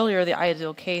alluded earlier, the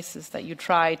ideal case is that you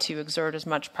try to exert as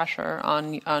much pressure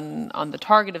on the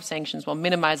target of sanctions while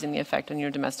minimizing the effect on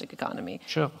your domestic economy.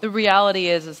 Sure. The reality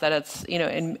is that it's,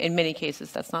 in many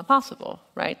cases that's not possible,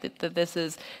 right? That this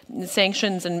is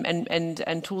sanctions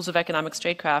and tools of economic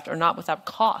statecraft are not without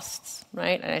costs,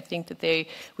 right? And I think that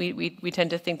we tend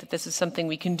to think that this is something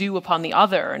we can do upon the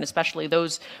other, and especially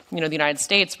those, the United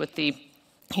States with the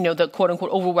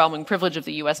quote-unquote overwhelming privilege of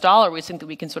the U.S. dollar. We think that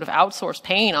we can sort of outsource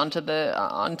pain onto the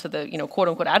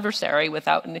quote-unquote adversary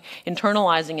without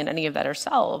internalizing in any of that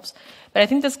ourselves. But I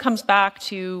think this comes back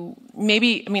to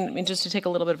just to take a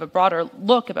little bit of a broader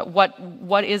look about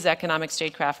what is economic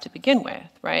statecraft to begin with,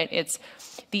 right? It's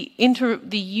the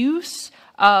use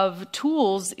of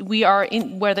tools where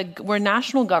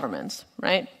national governments,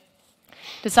 right,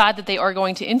 decide that they are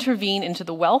going to intervene into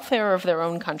the welfare of their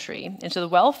own country, into the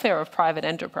welfare of private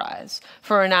enterprise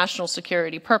for a national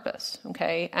security purpose,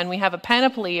 okay? And we have a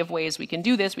panoply of ways we can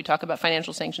do this. We talk about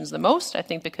financial sanctions the most, I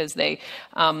think, because they're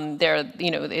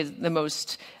is the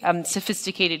most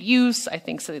sophisticated use. I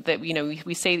think so that,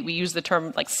 we use the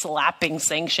term like slapping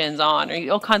sanctions on,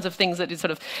 or all kinds of things that is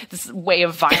sort of this way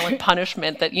of violent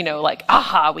punishment that, like,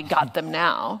 aha, we got them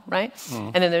now, right?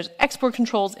 And then there's export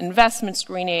controls, investment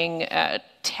screening,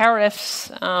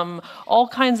 tariffs, all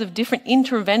kinds of different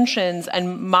interventions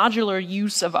and modular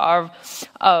use of our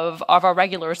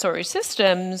regulatory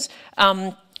systems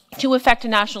to effect a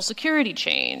national security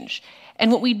change. And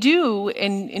what we do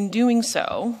in doing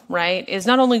so, right, is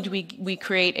not only do we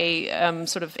create a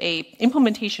sort of a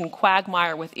implementation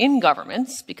quagmire within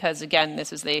governments, because again,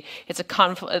 it's a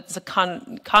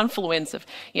confluence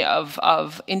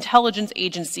of intelligence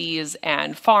agencies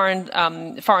and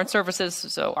foreign services,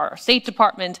 so our State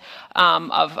Department,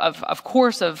 of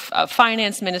course of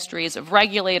finance ministries, of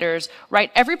regulators,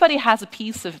 right? Everybody has a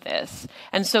piece of this,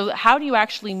 and so how do you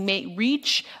actually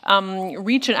reach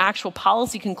an actual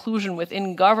policy conclusion within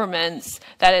governments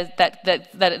that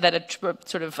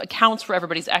sort of accounts for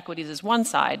everybody's equities is one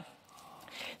side.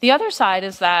 The other side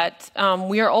is that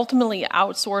we are ultimately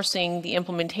outsourcing the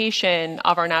implementation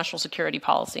of our national security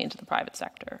policy into the private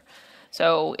sector.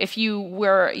 So if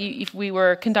we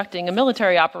were conducting a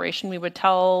military operation, we would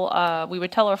tell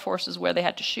our forces where they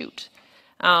had to shoot.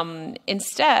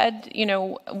 Instead,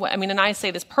 and I say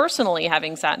this personally,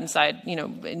 having sat inside,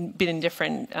 been in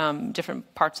different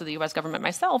parts of the U.S. government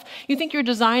myself, you think you're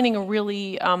designing a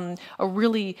really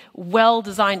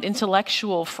well-designed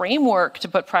intellectual framework to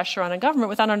put pressure on a government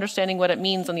without understanding what it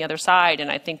means on the other side. And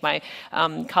I think my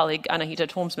colleague Anahita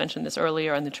Tomes mentioned this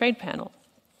earlier on the trade panel.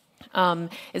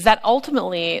 Is that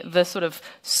ultimately the sort of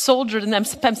soldiers, and I'm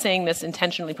saying this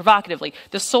intentionally provocatively,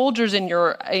 the soldiers in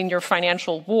your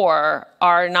financial war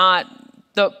are not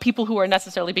the people who are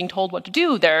necessarily being told what to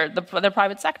do. They're the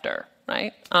private sector,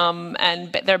 right?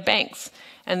 And they're banks,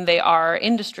 and they are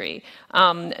industry,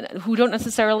 who don't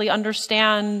necessarily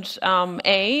understand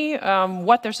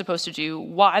what they're supposed to do,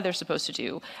 why they're supposed to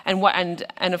do,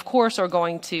 and of course are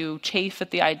going to chafe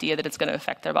at the idea that it's going to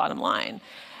affect their bottom line.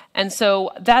 And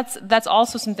so that's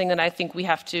also something that I think we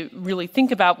have to really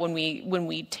think about when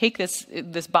we take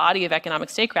this body of economic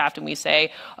statecraft and we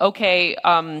say, okay,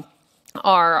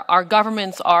 our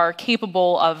governments are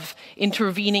capable of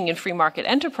intervening in free market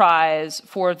enterprise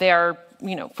for their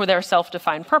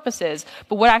self-defined purposes,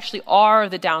 but what actually are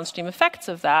the downstream effects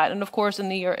of that? And of course, in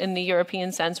the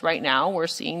European sense, right now, we're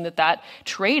seeing that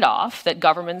trade-off that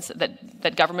governments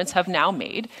have now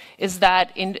made is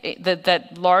that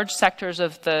that large sectors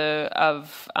of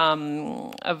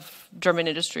German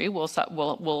industry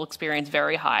will experience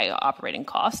very high operating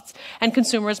costs, and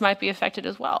consumers might be affected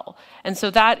as well. And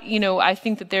so that I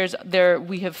think that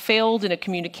we have failed in a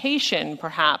communication,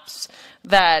 perhaps,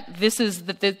 that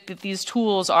these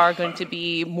tools are going to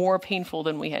be more painful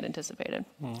than we had anticipated.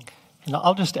 And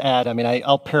I'll just add,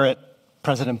 I'll parrot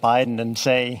President Biden and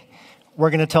say, we're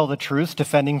going to tell the truth.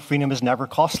 Defending freedom is never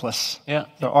costless. Yeah.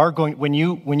 When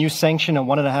you sanction a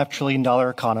 $1.5 trillion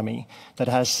economy that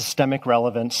has systemic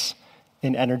relevance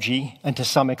in energy and to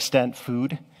some extent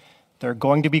food, there are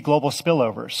going to be global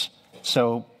spillovers.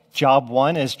 So job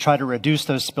one is try to reduce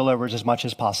those spillovers as much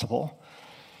as possible.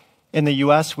 In the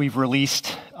U.S., we've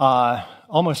released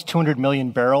almost 200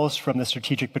 million barrels from the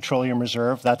Strategic Petroleum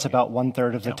Reserve. That's about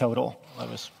 1/3 of the total.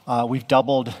 We've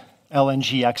doubled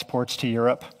LNG exports to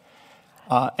Europe.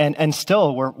 And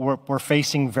still, we're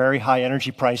facing very high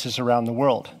energy prices around the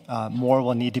world. More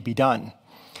will need to be done.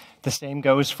 The same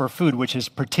goes for food, which is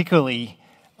particularly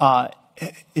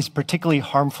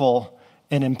harmful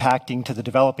and impacting to the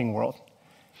developing world.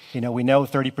 We know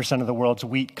 30% of the world's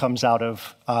wheat comes out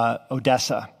of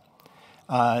Odessa.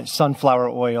 Sunflower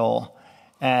oil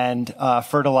and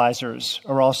fertilizers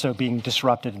are also being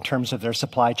disrupted in terms of their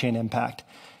supply chain impact.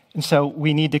 And so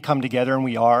we need to come together, and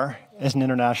we are, as an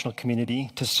international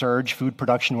community, to surge food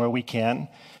production where we can,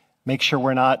 make sure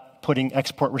we're not putting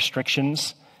export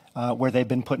restrictions where they've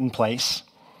been put in place,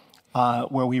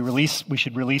 where we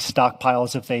should release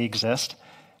stockpiles if they exist.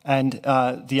 And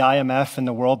the IMF and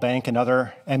the World Bank and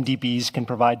other MDBs can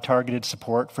provide targeted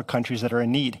support for countries that are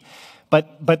in need.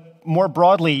 But more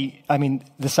broadly,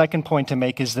 the second point to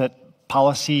make is that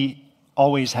policy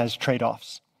always has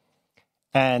trade-offs.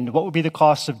 And what would be the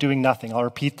cost of doing nothing? I'll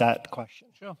repeat that question.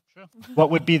 Sure. What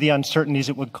would be the uncertainties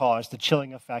it would cause, the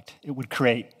chilling effect it would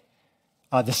create,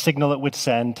 the signal it would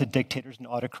send to dictators and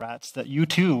autocrats that you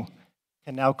too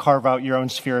can now carve out your own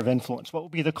sphere of influence? What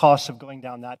would be the cost of going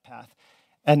down that path?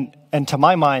 And to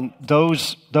my mind,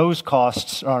 those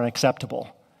costs are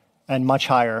unacceptable and much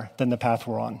higher than the path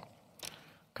we're on.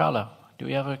 Carla, do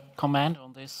you have a comment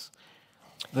on this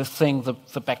thing,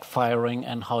 the backfiring,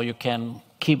 and how you can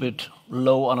keep it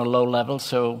low on a low level?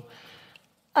 So,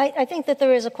 I think that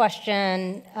there is a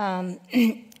question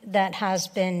that has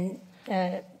been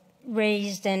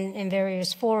raised in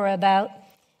various fora about,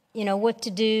 what to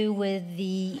do with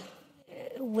the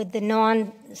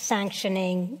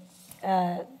non-sanctioning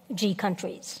G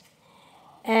countries.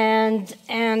 And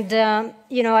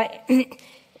you know,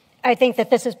 I think that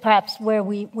this is perhaps where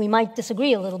we might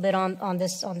disagree a little bit on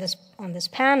this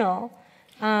panel,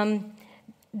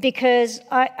 because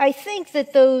I think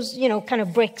that those, you know, kind of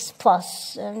BRICS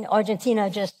plus, and Argentina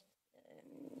just,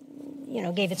 you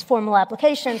know, gave its formal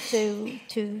application to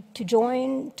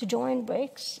join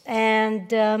BRICS,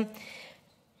 and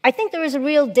I think there is a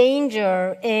real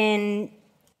danger in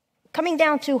coming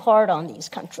down too hard on these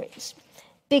countries,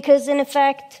 because in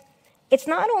effect, it's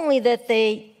not only that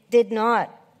they did not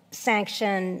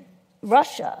sanction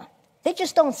Russia, they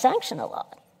just don't sanction a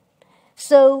lot.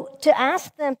 So to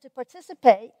ask them to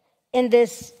participate in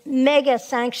this mega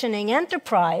sanctioning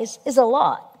enterprise is a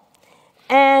lot.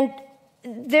 And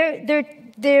they're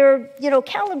you know,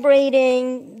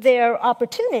 calibrating their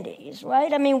opportunities,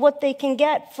 right? I mean, what they can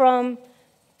get from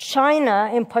China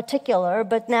in particular,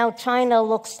 but now China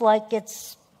looks like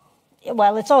it's,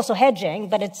 well, it's also hedging,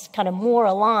 but it's kind of more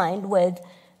aligned with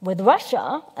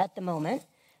Russia at the moment.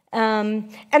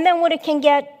 And then what it can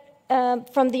get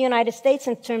from the United States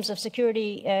in terms of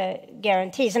security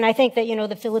guarantees. And I think that, you know,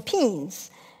 the Philippines,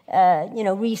 you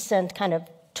know, recent kind of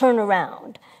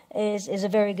turnaround is a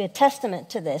very good testament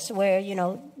to this, where, you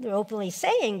know, they're openly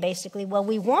saying basically, well,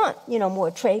 we want, you know,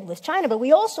 more trade with China, but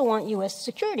we also want U.S.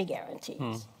 security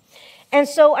guarantees. And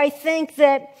so I think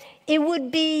that it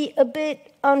would be a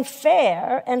bit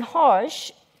unfair and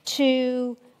harsh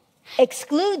to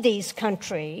exclude these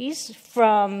countries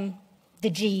from the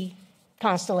G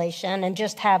constellation and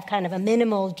just have kind of a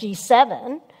minimal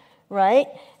G7, right?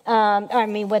 I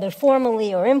mean, whether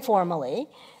formally or informally.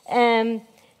 And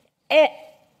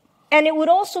it would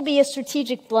also be a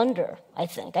strategic blunder, I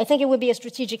think. I think it would be a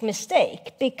strategic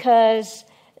mistake, because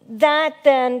that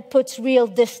then puts real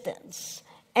distance.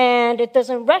 And it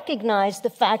doesn't recognize the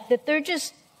fact that they're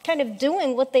just kind of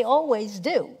doing what they always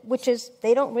do, which is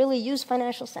they don't really use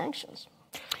financial sanctions.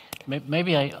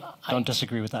 Maybe I don't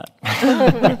disagree with that.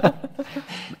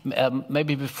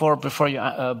 Maybe before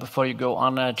you go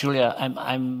on, Julia,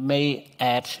 I may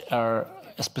add a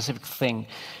specific thing.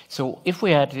 So if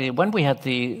we had when we had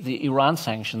the Iran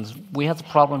sanctions, we had the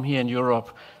problem here in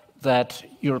Europe that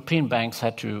European banks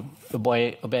had to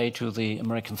obey to the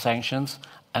American sanctions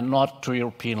and not to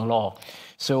European law.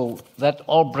 So that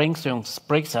all brings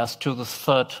us to the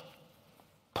third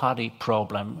party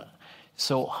problem.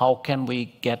 So how can we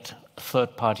get a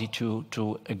third party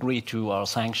to agree to our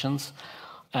sanctions?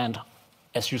 And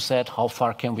as you said, how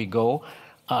far can we go?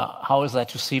 How is that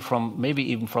to see from maybe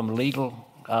even from a legal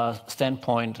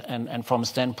standpoint and from a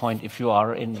standpoint if you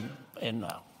are in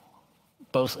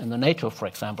both in the NATO, for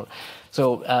example.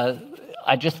 So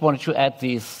I just wanted to add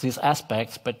these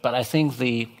aspects, but I think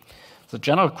the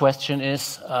general question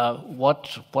is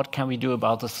what can we do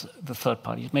about the third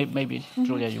parties? Maybe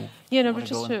Julia, you but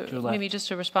just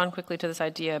to respond quickly to this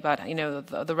idea about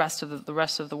the rest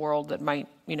of the world that might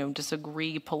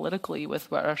disagree politically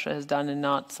with what Russia has done and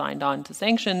not signed on to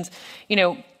sanctions.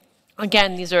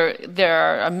 Again,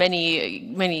 there are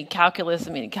many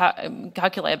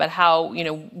calculi about how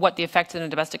what the effects in a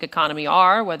domestic economy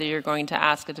are, whether you're going to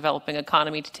ask a developing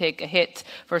economy to take a hit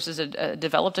versus a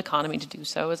developed economy to do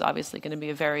so is obviously going to be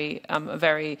a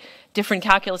very different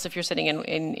calculus if you're sitting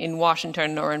in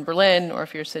Washington or in Berlin, or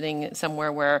if you're sitting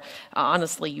somewhere where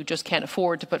honestly you just can't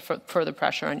afford to put further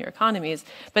pressure on your economies.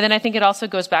 But then I think it also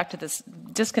goes back to this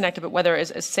disconnect about whether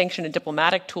is sanction a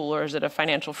diplomatic tool or is it a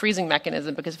financial freezing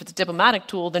mechanism? Because if it's a diplomatic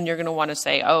tool, then you're going to want to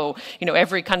say,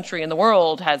 every country in the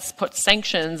world has put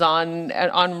sanctions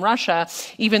on Russia,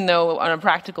 even though on a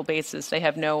practical basis they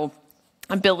have no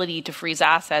ability to freeze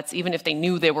assets. Even if they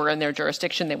knew they were in their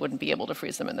jurisdiction, they wouldn't be able to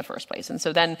freeze them in the first place. And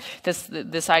so then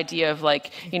this idea of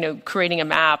creating a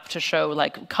map to show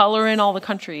color in all the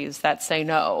countries that say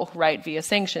no, right, via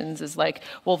sanctions is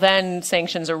well, then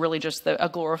sanctions are really just a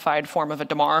glorified form of a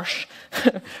démarche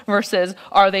versus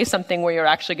are they something where you're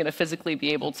actually going to physically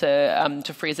be able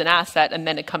to freeze an asset? And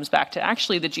then it comes back to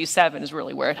actually the G7 is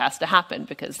really where it has to happen,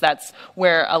 because that's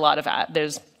where a lot of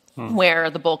where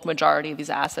the bulk majority of these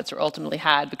assets are ultimately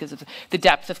had, because of the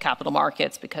depth of capital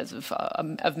markets, because of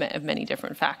many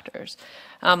different factors.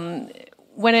 When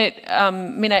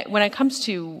it comes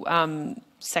to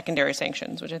secondary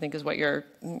sanctions, which I think is what you're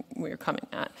coming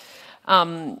at,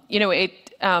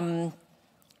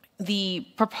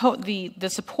 the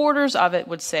supporters of it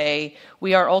would say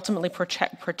we are ultimately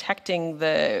protecting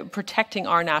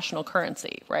our national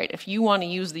currency, right? If you want to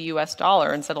use the U.S.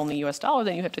 dollar and settle in the U.S. dollar,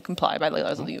 then you have to comply by the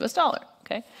laws of the U.S. dollar,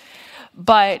 okay?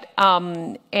 But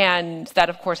and that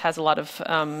of course has a lot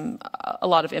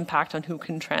of impact on who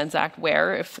can transact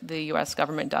where. If the U.S.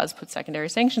 government does put secondary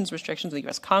sanctions restrictions, the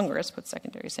U.S. Congress puts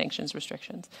secondary sanctions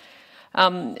restrictions.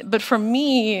 But for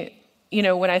me,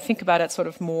 when I think about it sort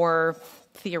of more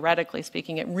theoretically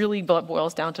speaking, it really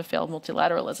boils down to failed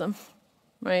multilateralism,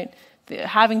 right?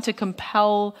 Having to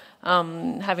compel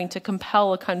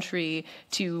a country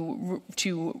to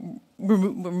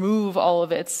remove all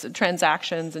of its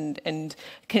transactions and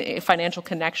financial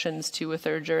connections to a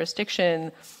third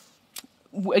jurisdiction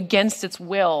against its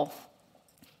will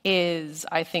is,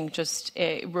 I think, just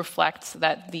it reflects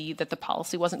that the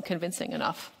policy wasn't convincing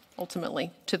enough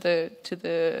ultimately to the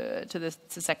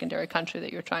secondary country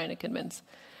that you're trying to convince,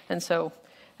 and so.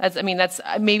 Please, I'd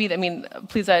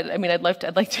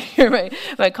like to hear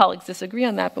my colleagues disagree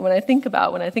on that. But when I think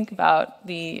about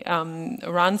the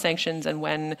Iran sanctions and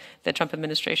when the Trump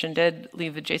administration did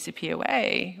leave the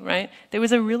JCPOA, right, there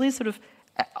was a really sort of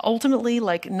ultimately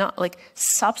not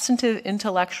substantive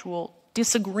intellectual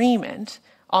disagreement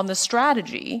on the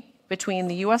strategy between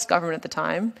the U.S. government at the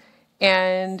time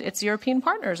and its European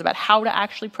partners about how to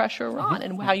actually pressure Iran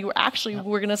and how you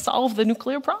were going to solve the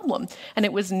nuclear problem. And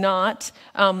it was not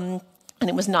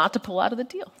to pull out of the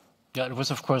deal. Yeah, it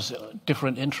was, of course,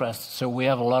 different interests. So we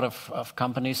have a lot of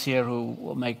companies here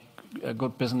who make a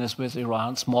good business with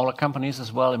Iran, smaller companies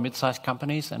as well, and mid-sized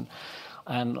companies.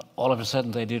 And all of a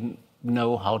sudden they didn't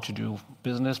know how to do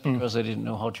business because they didn't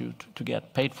know how to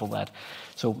get paid for that.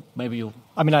 So maybe you...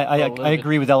 I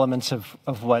agree with elements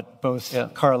of what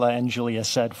both Carla and Julia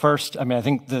said. First, I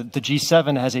think the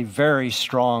G7 has a very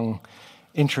strong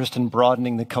interest in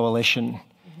broadening the coalition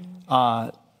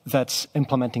that's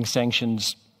implementing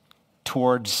sanctions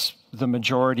towards the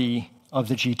majority of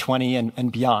the G20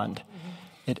 and beyond.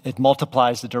 It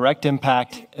multiplies the direct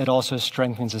impact. It also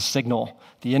strengthens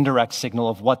the indirect signal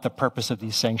of what the purpose of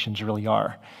these sanctions really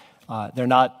are.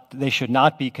 They should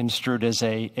not be construed as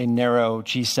a narrow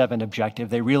G7 objective.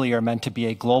 They really are meant to be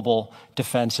a global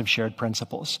defense of shared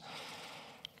principles.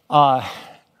 I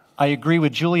agree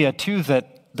with Julia too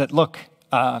that look,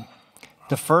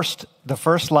 the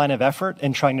first line of effort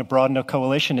in trying to broaden a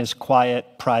coalition is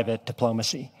quiet, private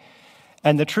diplomacy.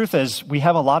 And the truth is, we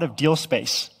have a lot of deal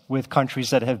space with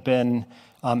countries that have been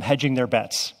hedging their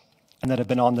bets and that have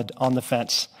been on the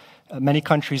fence. Many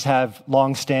countries have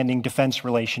long-standing defense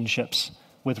relationships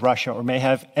with Russia, or may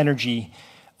have energy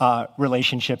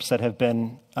relationships that have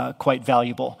been quite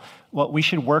valuable. Well, we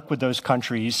should work with those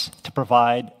countries to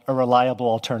provide a reliable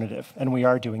alternative, and we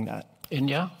are doing that.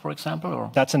 India, for example?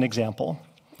 Or? That's an example.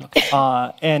 Okay.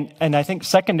 And I think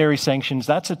secondary sanctions,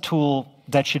 that's a tool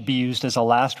that should be used as a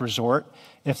last resort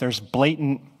if there's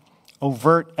blatant,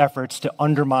 overt efforts to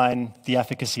undermine the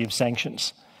efficacy of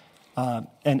sanctions.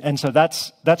 And so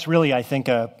that's really, I think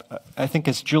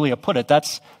as Julia put it,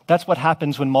 that's what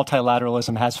happens when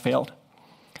multilateralism has failed.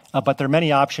 But there are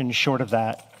many options short of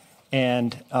that.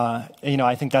 And,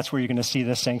 I think that's where you're going to see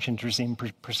this sanctions regime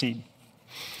proceed.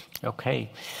 Okay.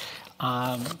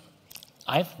 I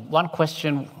have one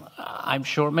question. I'm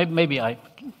sure, maybe I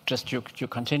just you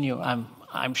continue.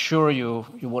 I'm sure you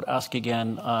would ask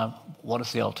again, what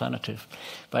is the alternative?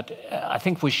 But I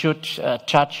think we should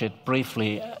touch it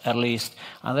briefly, at least.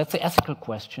 And that's the ethical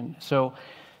question. So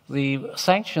the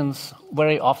sanctions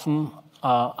very often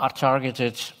are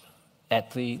targeted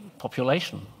at the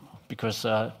population because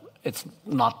it's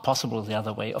not possible the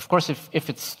other way. Of course, if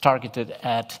it's targeted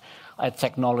at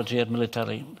technology, at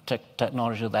military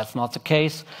technology, that's not the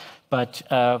case. But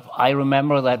I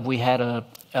remember that we had a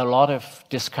lot of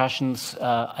discussions,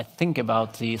 I think,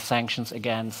 about the sanctions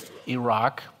against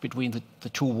Iraq between the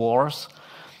two wars,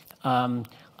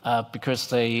 because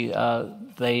they,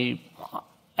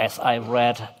 as I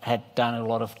read, had done a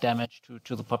lot of damage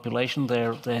to the population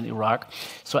there in Iraq.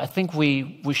 So I think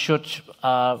we shouldn't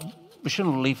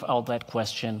leave out that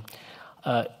question.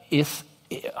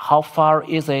 How far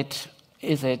is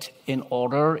it in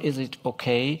order? Is it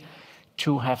okay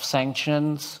to have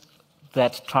sanctions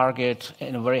that target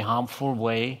in a very harmful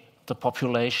way the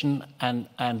population and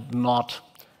not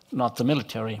the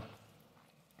military?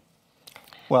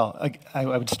 Well, I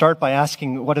would start by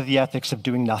asking, what are the ethics of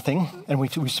doing nothing? And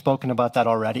we've spoken about that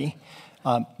already.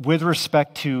 With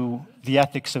respect to the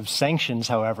ethics of sanctions,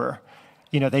 however,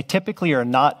 they typically are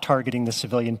not targeting the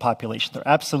civilian population. They're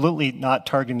absolutely not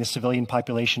targeting the civilian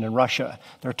population in Russia.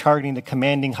 They're targeting the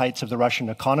commanding heights of the Russian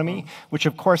economy, which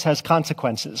of course has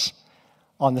consequences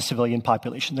on the civilian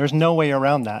population. There's no way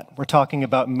around that. We're talking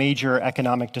about major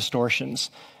economic distortions.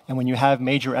 And when you have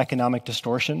major economic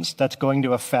distortions, that's going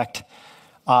to affect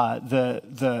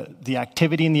the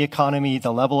activity in the economy,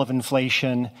 the level of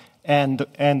inflation, and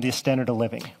the standard of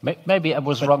living. Maybe I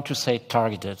was wrong to say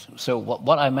targeted. So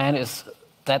what I meant is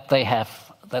that they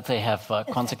have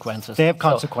consequences. They have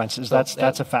consequences.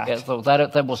 That's a fact. Yeah, so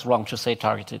that was wrong to say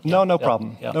targeted. No, no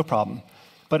problem. Yeah. No problem.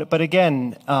 But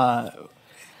again,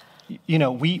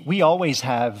 we always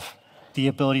have the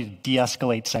ability to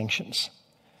de-escalate sanctions.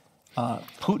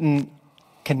 Putin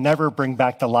can never bring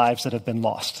back the lives that have been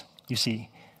lost, you see.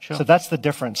 Sure. So that's the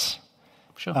difference.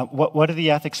 Sure. What are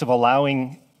the ethics of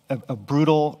allowing a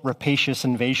brutal, rapacious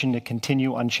invasion to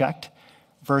continue unchecked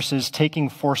versus taking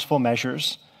forceful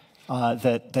measures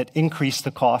that increase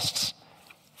the costs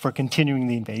for continuing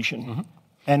the invasion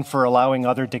and for allowing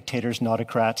other dictators and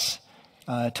autocrats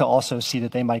to also see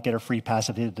that they might get a free pass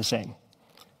if they did the same?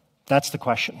 That's the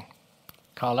question.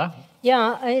 Carla?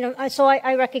 Yeah, so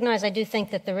I recognize, I do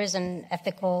think that there is an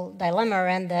ethical dilemma,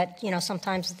 and that,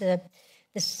 sometimes the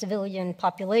civilian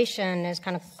population is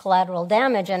kind of collateral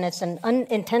damage, and it's an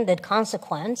unintended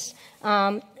consequence.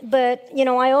 But,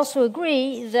 I also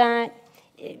agree that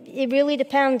it really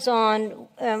depends on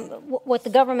what the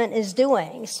government is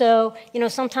doing. So,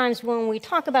 sometimes when we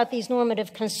talk about these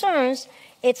normative concerns,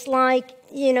 it's like,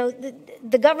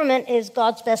 the government is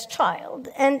God's best child,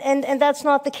 and that's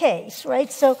not the case,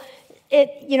 right? So,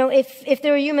 if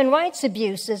there are human rights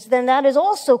abuses, then that is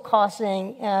also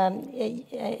causing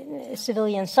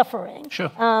civilian suffering.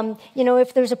 Sure.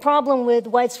 If there's a problem with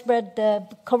widespread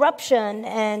corruption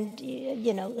and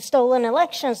stolen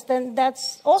elections, then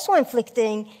that's also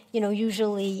inflicting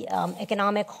usually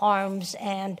economic harms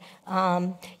and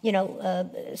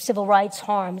civil rights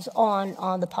harms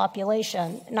on the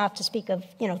population, not to speak of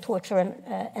torture and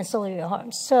ancillary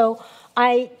harms. So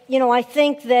I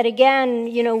think that,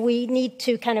 again, we need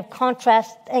to kind of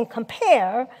contrast and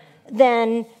compare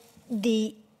then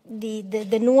the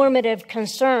normative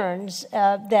concerns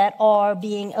that are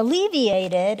being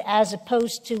alleviated as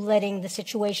opposed to letting the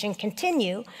situation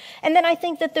continue. And then I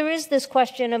think that there is this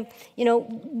question of,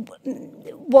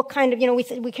 what kind of,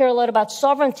 we care a lot about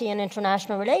sovereignty in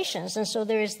international relations. And so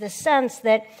there is this sense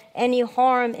that any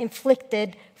harm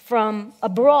inflicted from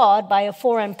abroad by a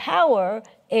foreign power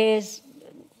is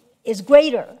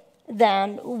greater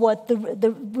than what the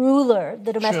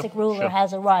domestic ruler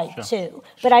has a right to.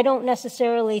 But I don't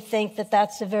necessarily think that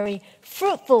that's a very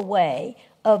fruitful way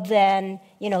of then,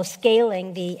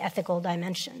 scaling the ethical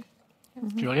dimension.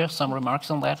 Julia, some remarks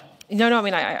on that? No,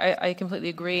 I completely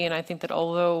agree. And I think that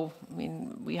although,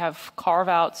 we have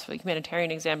carve-outs for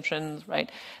humanitarian exemptions, right,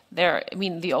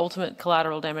 the ultimate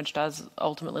collateral damage does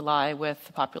ultimately lie with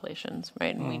the populations,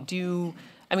 right? And we do,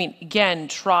 again,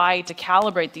 try to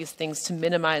calibrate these things to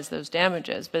minimize those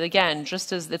damages. But again,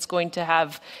 just as it's going to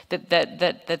have,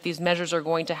 that these measures are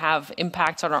going to have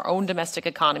impacts on our own domestic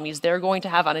economies, they're going to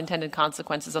have unintended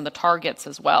consequences on the targets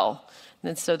as well.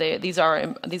 And so these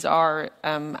are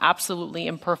absolutely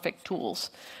imperfect tools.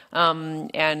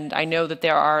 And I know that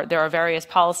there are various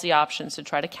policy options to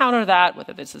try to counter that,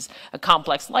 whether this is a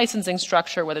complex licensing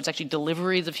structure, whether it's actually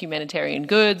deliveries of humanitarian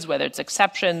goods, whether it's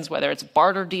exceptions, whether it's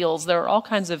barter deals. There are all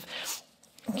kinds of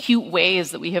cute ways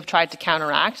that we have tried to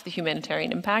counteract the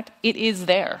humanitarian impact. It is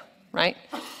there, right?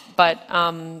 But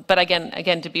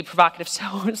again, to be provocative,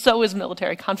 so is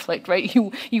military conflict, right?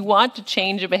 You want to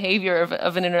change a behavior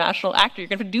of an international actor, you're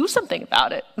going to have to do something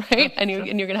about it, right? And you're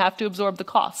going to have to absorb the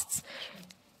costs.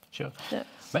 Sure. Yeah.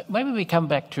 Maybe we come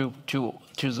back to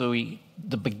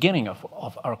the beginning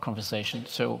of our conversation.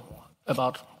 So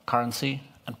about currency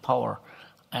and power,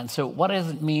 and so what does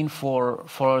it mean for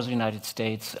the United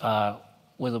States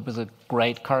with a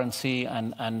great currency?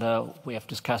 And we have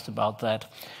discussed about that.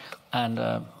 And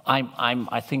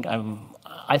I think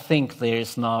there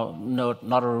is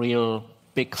not a real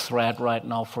big threat right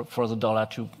now for the dollar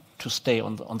to stay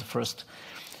on the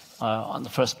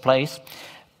first place.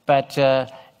 But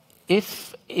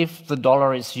if the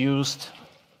dollar is used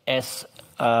as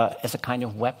a kind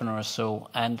of weapon or so,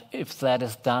 and if that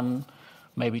is done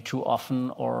maybe too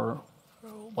often or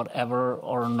whatever,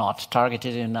 or not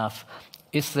targeted enough,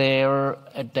 is there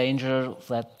a danger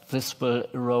that this will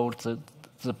erode the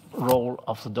role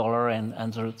of the dollar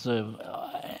and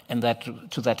that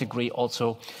to that degree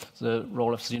also the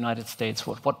role of the United States?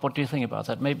 What do you think about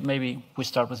that? Maybe we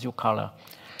start with you, Carla.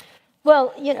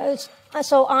 Well,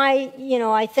 so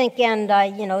I think, and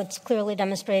it's clearly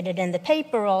demonstrated in the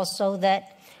paper also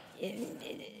that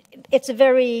it's a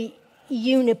very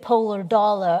unipolar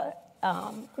dollar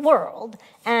world,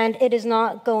 and it is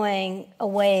not going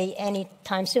away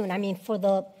anytime soon. For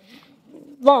the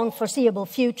long foreseeable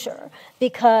future,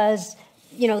 because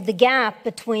the gap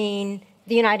between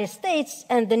the United States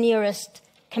and the nearest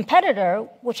competitor,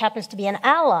 which happens to be an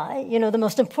ally, the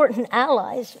most important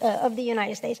allies of the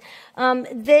United States,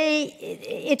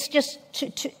 it's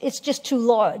just too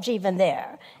large even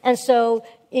there. And so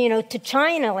to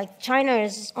China, like China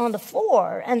is on the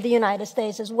floor and the United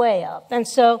States is way up. And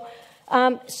so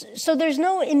there's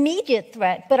no immediate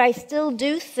threat, but I still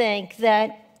do think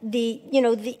that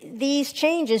these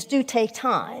changes do take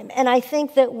time. And I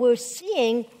think that we're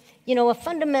seeing, a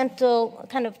fundamental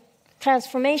kind of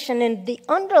transformation in the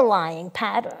underlying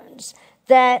patterns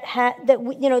that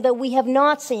we have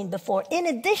not seen before, in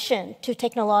addition to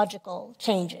technological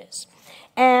changes.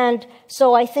 And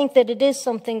so I think that it is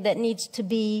something that needs to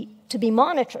be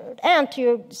monitored. And to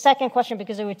your second question,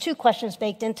 because there were two questions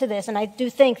baked into this, and I do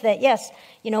think that, yes,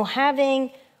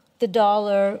 having the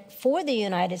dollar for the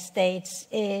United States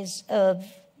is of,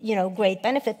 great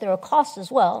benefit. There are costs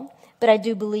as well, but I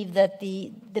do believe that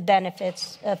the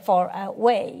benefits far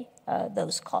outweigh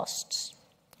those costs.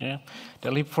 Yeah,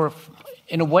 Dilip,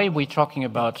 in a way, we're talking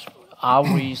about are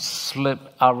we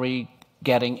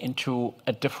getting into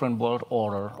a different world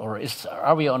order, or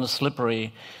are we on a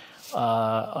slippery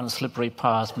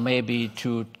path, maybe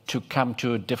to come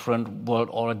to a different world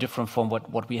order, different from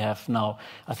what we have now?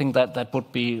 I think that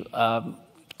would be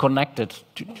connected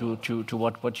to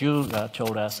what you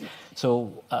told us.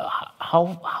 So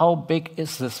how big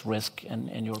is this risk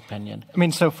in your opinion? I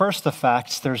mean, so first the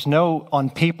facts. On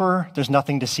paper, there's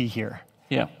nothing to see here.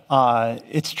 Yeah.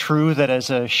 It's true that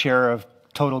as a share of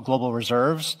total global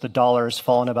reserves, the dollar has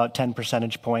fallen about 10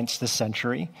 percentage points this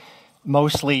century,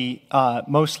 mostly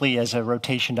as a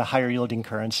rotation to higher yielding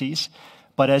currencies,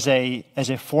 but as a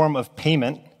form of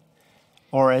payment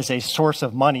or as a source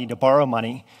of money to borrow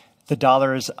money, the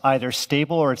dollar is either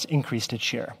stable or it's increased its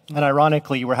share. And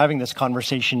ironically, we're having this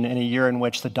conversation in a year in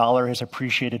which the dollar has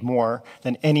appreciated more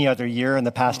than any other year in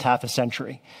the past half a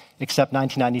century, except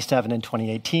 1997 and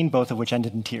 2018, both of which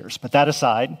ended in tears. But that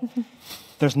aside,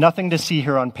 there's nothing to see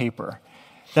here on paper.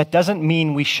 That doesn't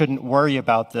mean we shouldn't worry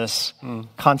about this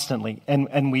constantly,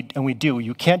 and we do.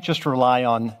 You can't just rely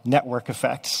on network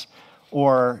effects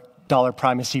or dollar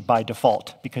primacy by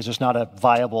default, because there's not a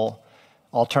viable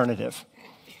alternative.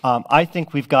 I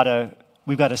think we've got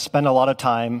to spend a lot of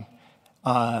time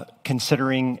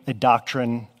considering a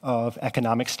doctrine of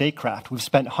economic statecraft. We've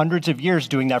spent hundreds of years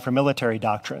doing that for military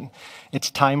doctrine.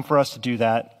 It's time for us to do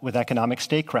that with economic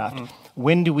statecraft.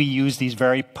 When do we use these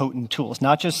very potent tools?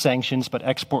 Not just sanctions, but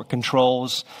export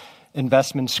controls,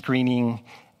 investment screening,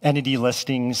 entity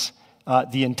listings,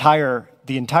 the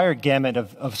entire gamut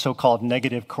of so-called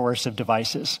negative coercive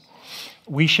devices.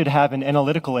 We should have an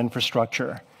analytical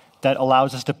infrastructure that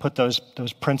allows us to put those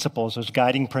principles, those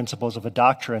guiding principles of a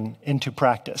doctrine into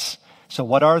practice. So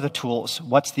what are the tools?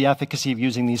 What's the efficacy of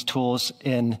using these tools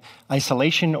in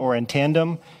isolation or in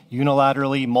tandem,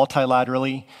 unilaterally,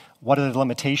 multilaterally? What are the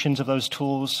limitations of those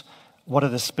tools? What are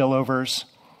the spillovers?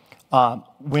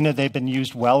 When have they been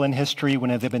used well in history?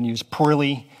 When have they been used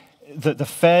poorly? The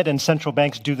Fed and central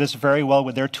banks do this very well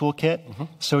with their toolkit.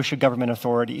 So should government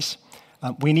authorities.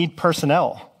 We need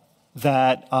personnel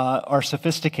that are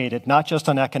sophisticated, not just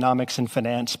on economics and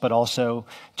finance, but also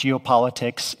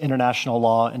geopolitics, international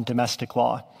law, and domestic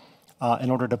law,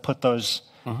 in order to put those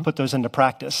into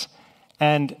practice.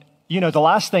 And the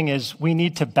last thing is we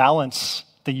need to balance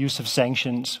the use of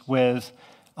sanctions with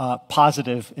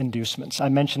positive inducements. I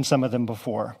mentioned some of them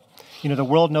before. The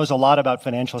world knows a lot about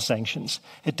financial sanctions.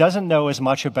 It doesn't know as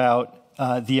much about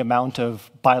the amount of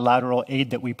bilateral aid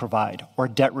that we provide, or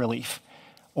debt relief,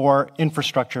 or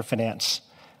infrastructure finance.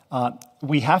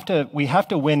 We have to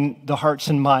win the hearts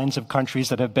and minds of countries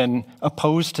that have been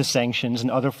opposed to sanctions and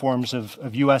other forms of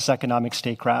U.S. economic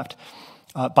statecraft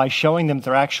by showing them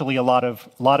there are actually a lot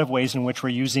of ways in which we're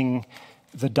using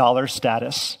the dollar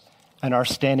status and our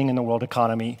standing in the world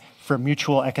economy for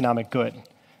mutual economic good.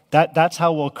 That's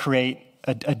how we'll create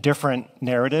a different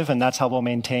narrative, and that's how we'll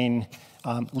maintain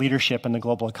leadership in the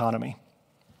global economy.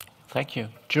 Thank you,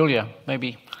 Julia.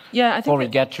 Maybe. Yeah, I think before we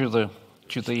get to the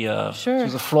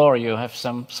floor, you have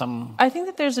some. I think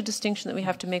that there's a distinction that we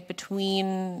have to make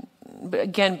between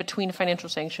financial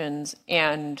sanctions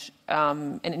and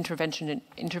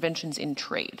interventions in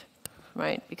trade,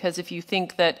 right? Because if you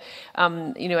think that,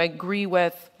 I agree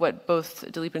with what both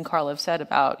Dilip and Carl have said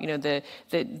about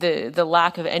the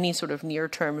lack of any sort of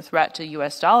near-term threat to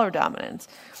U.S. dollar dominance.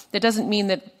 That doesn't mean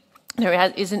that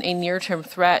there isn't a near-term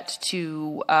threat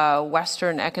to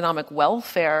Western economic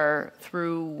welfare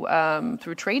through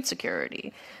trade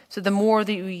security. So the more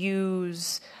that you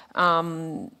use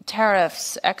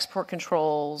tariffs, export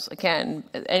controls, again,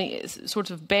 any sorts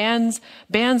of bans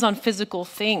on physical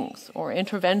things or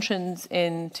interventions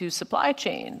into supply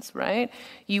chains, right?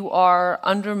 You are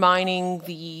undermining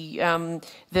the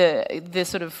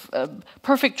sort of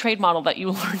perfect trade model that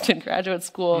you learned in graduate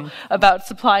school about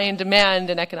supply and demand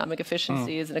and economic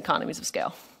efficiencies and economies of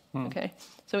scale. Okay,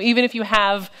 So even if you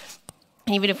have,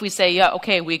 even if we say, yeah,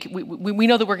 okay, we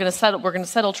know that we're going to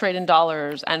settle trade in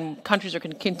dollars, and countries are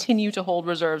going to continue to hold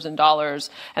reserves in dollars,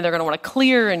 and they're going to want to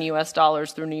clear in U.S.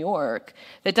 dollars through New York.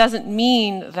 That doesn't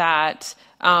mean that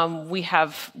we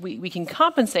can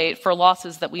compensate for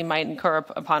losses that we might incur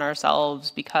upon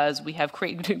ourselves because we have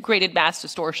created mass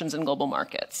distortions in global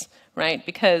markets, right?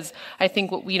 Because I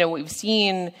think what we've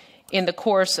seen in the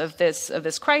course of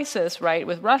this crisis, right,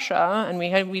 with Russia, and we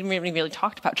haven't really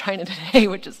talked about China today,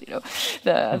 which is the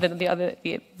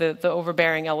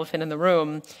overbearing elephant in the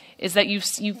room, is that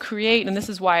you create, and this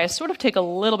is why I sort of take a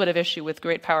little bit of issue with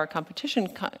great power competition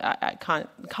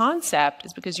concept,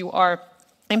 is because you are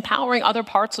empowering other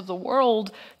parts of the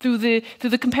world through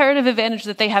the comparative advantage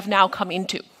that they have now come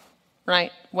into.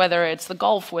 Right? Whether it's the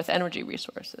Gulf with energy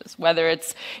resources, whether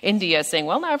it's India saying,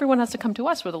 well, now everyone has to come to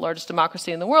us. We're the largest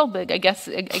democracy in the world, but I guess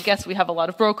we have a lot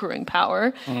of brokering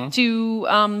power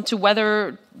to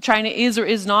whether China is or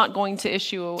is not going to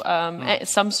issue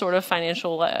some sort of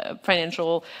financial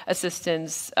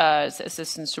assistance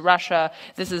to Russia.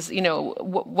 This is,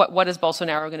 what is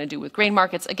Bolsonaro going to do with grain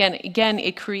markets? Again,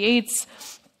 it creates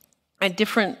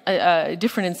different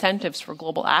incentives for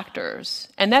global actors,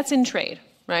 and that's in trade.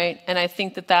 Right, and I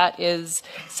think that is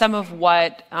some of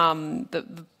what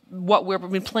what we've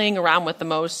been playing around with the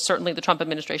most. Certainly, the Trump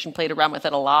administration played around with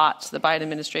it a lot. So the Biden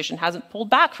administration hasn't pulled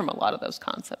back from a lot of those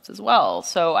concepts as well.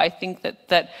 So I think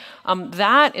that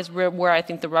is where I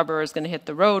think the rubber is going to hit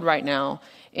the road right now,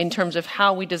 in terms of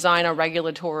how we design our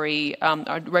regulatory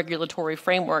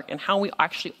framework and how we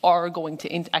actually are going to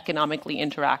economically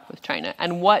interact with China,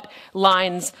 and what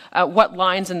lines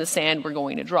in the sand we're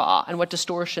going to draw, and what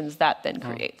distortions that then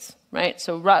creates. Right.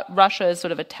 So Russia is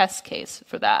sort of a test case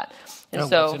for that. And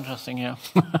that's interesting. Yeah.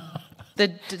 The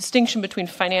distinction between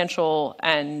financial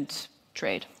and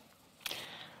trade.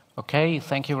 Okay.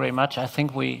 Thank you very much. I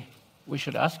think we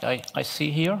should ask. I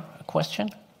see here a question.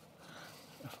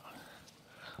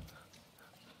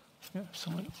 Yeah,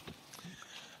 someone.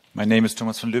 My name is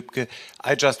Thomas von Lübke.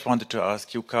 I just wanted to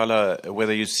ask you, Carla,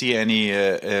 whether you see any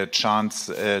chance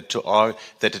that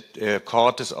a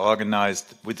court is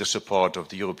organized with the support of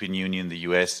the European Union, the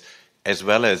US, as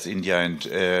well as India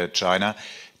and China,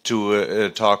 to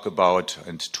talk about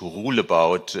and to rule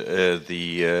about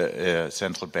the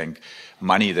central bank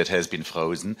money that has been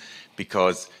frozen.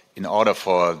 Because in order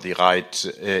for the right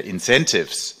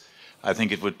incentives, I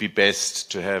think it would be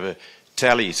best to have a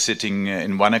tally sitting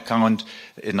in one account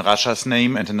in Russia's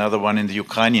name and another one in the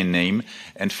Ukrainian name,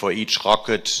 and for each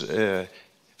rocket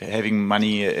having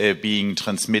money being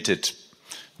transmitted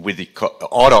with the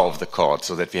order of the court,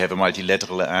 so that we have a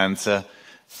multilateral answer,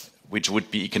 which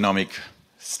would be economic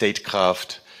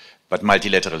statecraft, but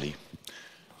multilaterally.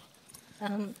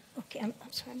 Okay, I'm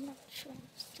sorry, I'm not sure.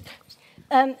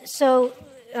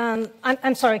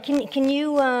 I'm sorry. Can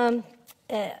you?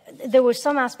 There were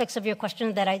some aspects of your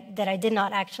question that I did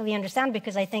not actually understand,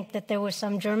 because I think that there were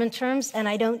some German terms, and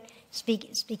I don't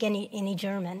speak any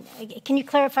German. Can you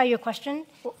clarify your question?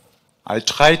 I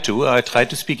try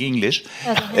to speak English,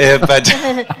 okay. But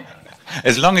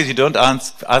as long as you don't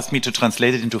ask me to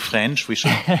translate it into French, we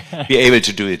should be able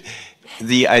to do it.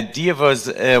 The idea was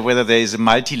whether there is a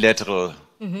multilateral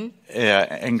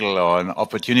angle or an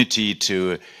opportunity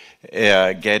to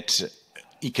get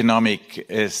economic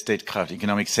statecraft,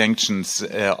 economic sanctions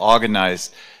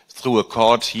organized through a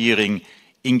court hearing,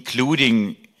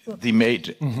 including the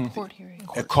court hearing.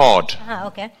 A court.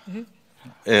 Okay.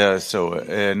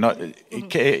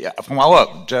 From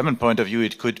our German point of view,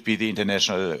 it could be the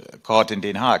International Court in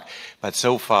Den Haag, but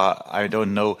so far I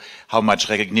don't know how much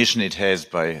recognition it has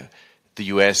by the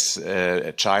US,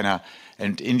 China,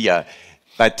 and India.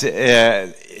 But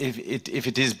if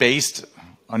it is based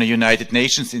on a United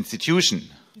Nations institution,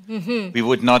 we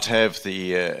would not have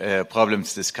the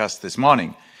problems discussed this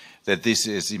morning, that this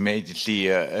is immediately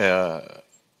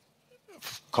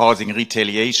causing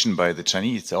retaliation by the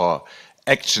Chinese, or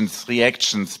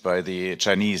reactions by the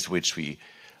Chinese, which we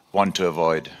want to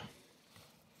avoid.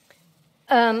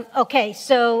 Okay,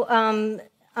 so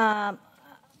I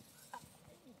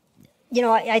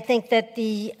think that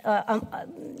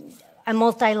a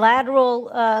multilateral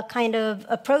kind of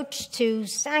approach to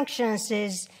sanctions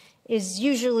is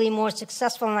usually more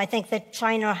successful, and I think that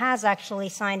China has actually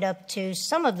signed up to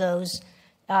some of those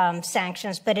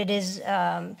sanctions, but it is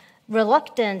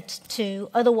reluctant to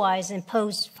otherwise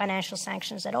impose financial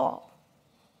sanctions at all.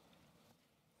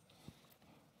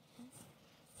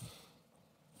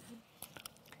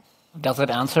 Does that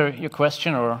answer your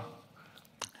question, or?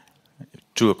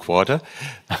 To a quarter.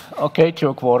 Okay, to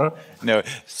a quarter. No,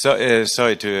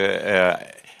 sorry to.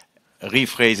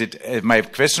 rephrase it. My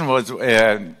question was,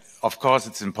 of course,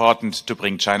 it's important to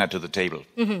bring China to the table.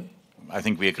 I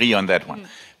think we agree on that one.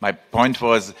 My point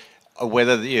was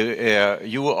whether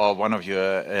you or one of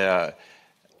your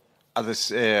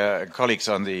other colleagues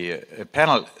on the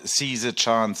panel sees a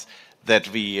chance that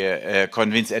we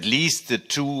convince at least the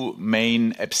two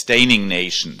main abstaining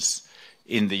nations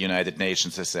in the United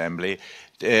Nations Assembly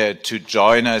to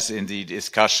join us in the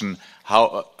discussion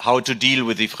how to deal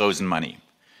with the frozen money.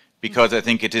 Because I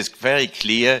think it is very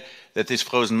clear that this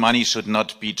frozen money should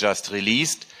not be just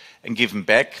released and given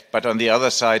back. But on the other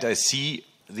side, I see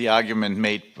the argument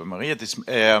made by Maria this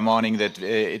morning that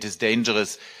it is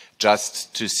dangerous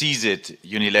just to seize it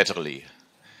unilaterally.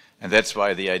 And that's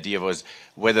why the idea was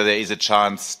whether there is a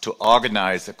chance to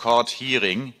organize a court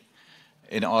hearing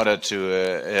in order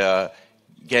to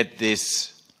get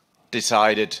this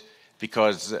decided,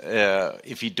 because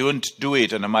if we don't do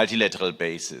it on a multilateral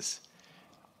basis,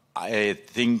 I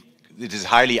think it is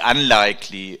highly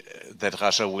unlikely that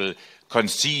Russia will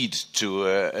concede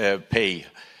to pay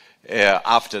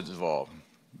after the war.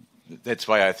 That's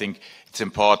why I think it's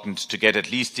important to get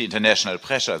at least the international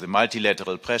pressure, the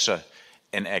multilateral pressure,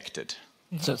 enacted.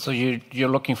 So you're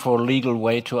looking for a legal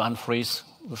way to unfreeze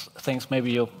things?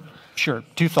 Maybe you... Sure.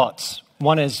 Two thoughts.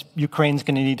 One is Ukraine's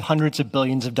going to need hundreds of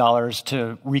billions of dollars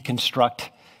to reconstruct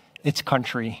its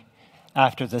country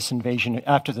after this invasion,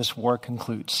 after this war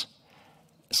concludes.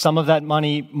 Some of that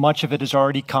money, much of it has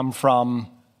already come from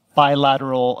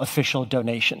bilateral official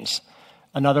donations.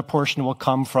 Another portion will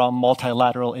come from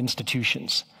multilateral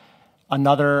institutions.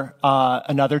 Another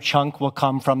chunk will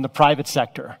come from the private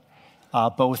sector,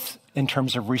 both in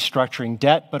terms of restructuring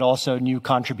debt, but also new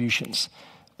contributions.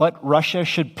 But Russia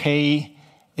should pay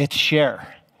its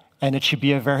share, and it should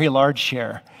be a very large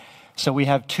share. So we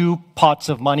have two pots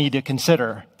of money to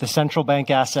consider, the central bank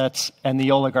assets and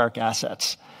the oligarch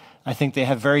assets. I think they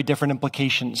have very different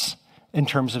implications in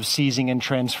terms of seizing and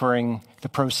transferring the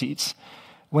proceeds.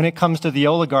 When it comes to the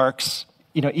oligarchs,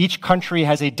 each country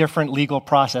has a different legal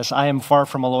process. I am far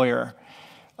from a lawyer,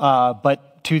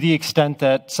 but to the extent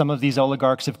that some of these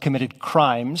oligarchs have committed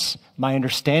crimes, my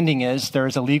understanding is there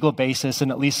is a legal basis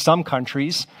in at least some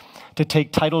countries to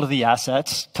take title to the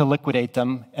assets, to liquidate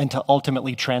them, and to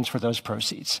ultimately transfer those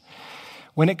proceeds.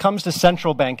 When it comes to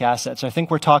central bank assets, I think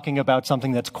we're talking about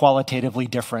something that's qualitatively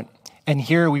different. And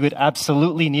here we would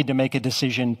absolutely need to make a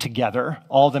decision together,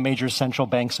 all the major central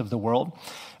banks of the world,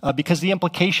 because the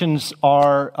implications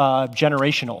are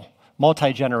generational,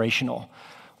 multi-generational.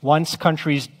 Once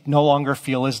countries no longer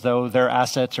feel as though their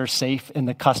assets are safe in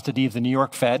the custody of the New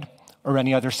York Fed or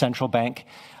any other central bank,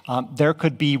 there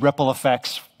could be ripple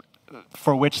effects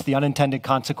for which the unintended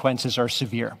consequences are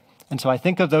severe. And so I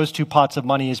think of those two pots of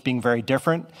money as being very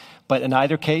different, but in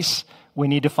either case, we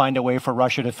need to find a way for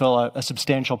Russia to fill a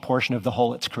substantial portion of the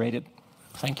hole it's created.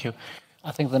 Thank you.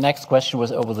 I think the next question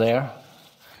was over there.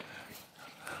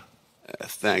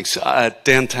 Thanks.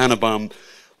 Dan Tannenbaum,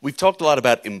 we've talked a lot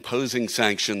about imposing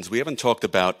sanctions. We haven't talked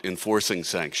about enforcing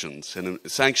sanctions. And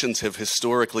sanctions have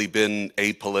historically been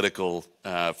apolitical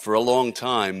for a long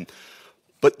time.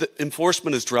 But the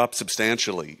enforcement has dropped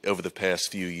substantially over the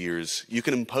past few years. You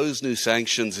can impose new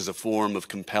sanctions as a form of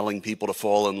compelling people to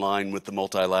fall in line with the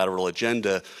multilateral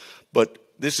agenda. But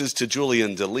this is to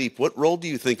Julian Delip. What role do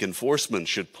you think enforcement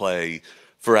should play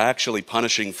for actually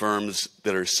punishing firms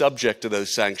that are subject to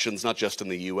those sanctions, not just in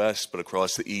the US, but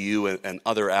across the EU and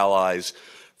other allies,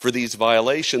 for these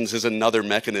violations as another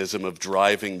mechanism of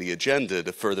driving the agenda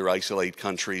to further isolate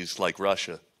countries like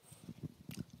Russia?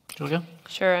 Julia?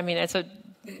 Sure. I mean,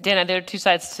 Dan, there are two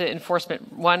sides to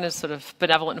enforcement. One is sort of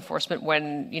benevolent enforcement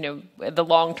when, the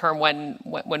long term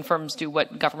when firms do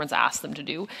what governments ask them to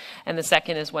do. And the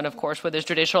second is when, of course, where there's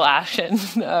judicial action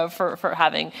for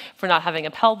not having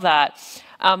upheld that.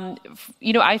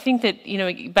 I think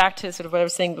that, back to sort of what I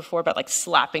was saying before about like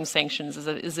slapping sanctions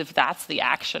as if that's the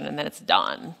action and then it's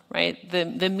done, right?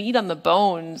 The meat on the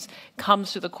bones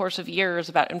comes through the course of years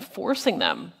about enforcing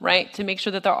them, right? To make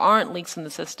sure that there aren't leaks in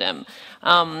the system.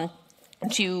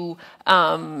 To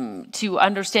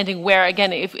understanding where,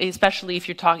 again, especially if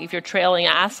you're trailing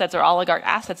assets or oligarch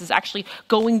assets, is actually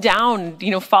going down,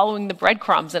 following the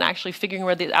breadcrumbs and actually figuring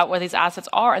out where these assets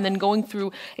are, and then going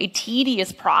through a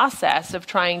tedious process of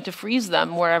trying to freeze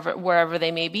them wherever they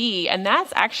may be. And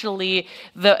that's actually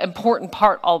the important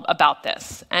part about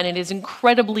this, and it is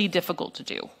incredibly difficult to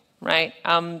do, right?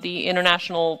 The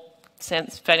international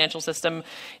financial system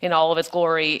in all of its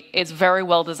glory is very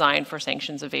well designed for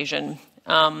sanctions evasion.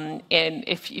 And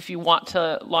if you want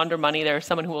to launder money, there's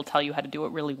someone who will tell you how to do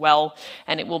it really well,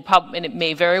 and it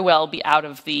may very well be out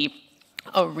of the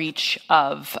a reach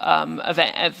of an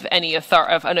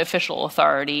official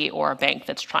authority or a bank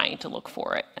that's trying to look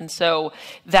for it. And so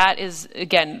that is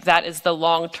the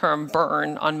long-term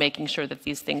burn on making sure that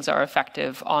these things are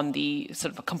effective on the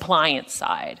sort of compliance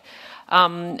side.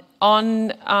 I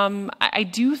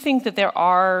do think that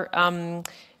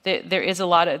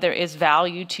there is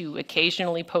value to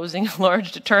occasionally posing a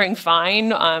large deterring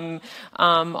fine on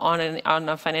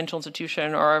a financial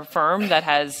institution or a firm that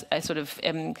has sort of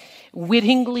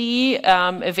wittingly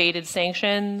evaded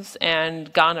sanctions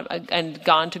and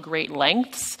gone to great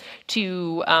lengths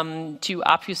to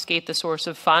obfuscate the source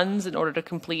of funds in order to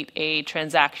complete a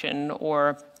transaction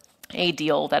or a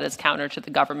deal that is counter to the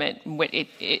government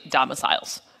it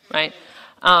domiciles, right?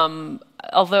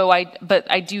 But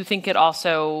I do think it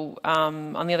also,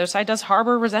 on the other side, does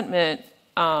harbor resentment,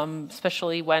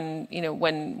 especially when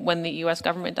the U.S.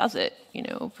 government does it.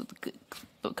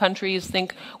 Countries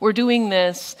think we're doing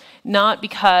this not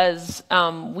because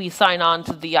we sign on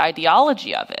to the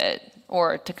ideology of it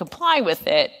or to comply with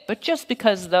it, but just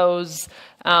because those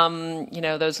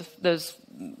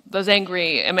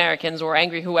angry Americans or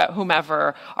angry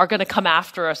whomever are going to come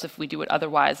after us if we do it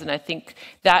otherwise. And I think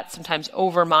that sometimes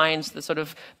overmines the sort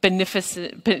of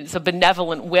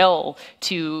benevolent will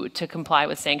to comply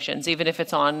with sanctions, even if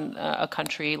it's on a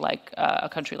country like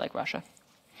Russia.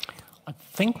 I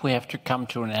think we have to come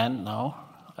to an end now.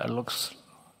 It looks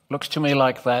to me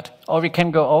like that. Or we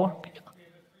can go. Oh,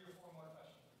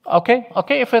 okay.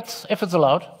 If it's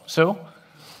allowed. So,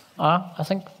 I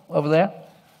think over there.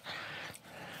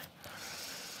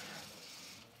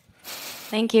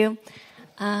 Thank you.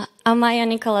 I'm Maya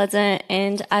Nicoladze,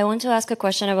 and I want to ask a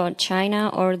question about China,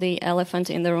 or the elephant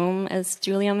in the room, as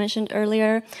Julia mentioned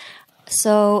earlier.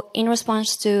 So, in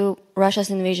response to Russia's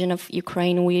invasion of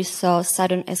Ukraine, we saw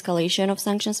sudden escalation of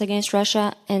sanctions against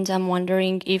Russia, and I'm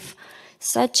wondering if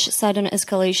such sudden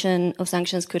escalation of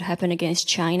sanctions could happen against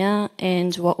China,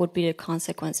 and what would be the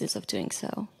consequences of doing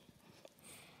so?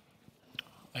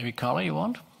 Maybe Carla, you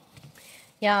want?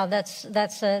 Yeah, that's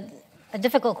a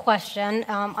difficult question.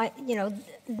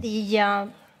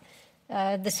 The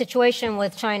situation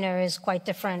with China is quite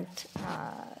different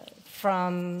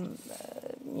from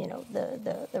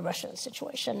the Russian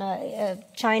situation.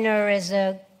 China is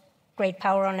a great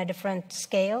power on a different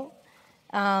scale.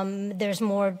 There's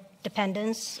more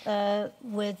dependence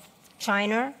with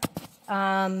China.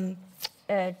 The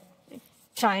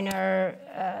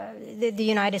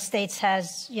United States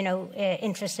has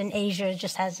interest in Asia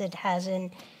just as it has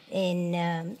in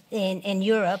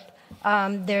Europe.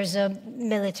 There's a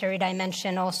military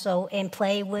dimension also in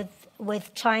play with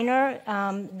China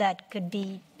that could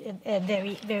be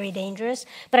very, very dangerous.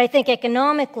 But I think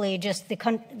economically, just the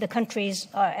countries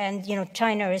and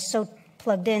China is so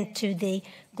plugged into the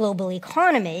global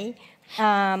economy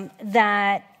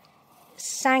that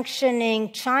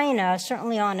sanctioning China,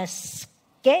 certainly on a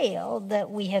scale that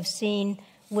we have seen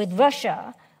with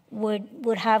Russia,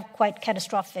 would have quite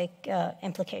catastrophic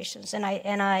implications. And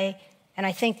I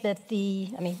think that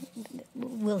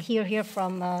we'll hear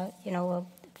from a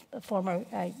former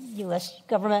U.S.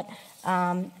 government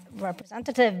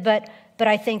representative, but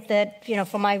I think that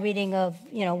from my reading of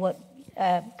what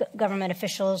government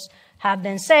officials have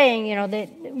been saying, they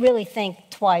really think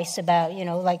twice about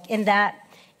like in that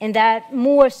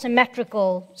more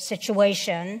symmetrical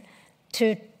situation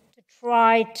to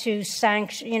try to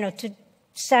sanction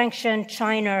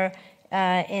China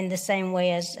in the same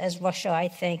way as Russia, I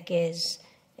think is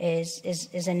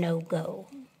a no-go.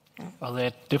 Are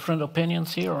there different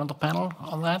opinions here on the panel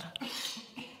on that?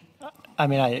 I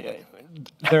mean,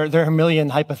 there are a million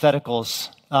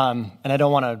hypotheticals, and I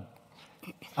don't want to.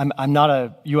 I'm not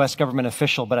a U.S. government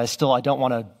official, but I don't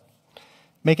want to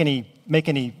make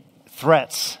any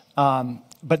threats.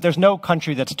 But there's no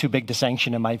country that's too big to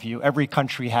sanction, in my view. Every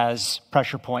country has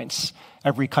pressure points.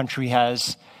 Every country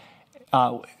has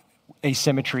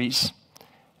asymmetries.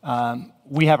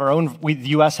 We have our own. The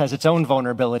U.S. has its own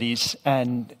vulnerabilities,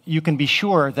 and you can be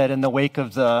sure that in the wake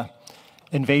of the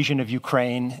invasion of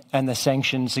Ukraine and the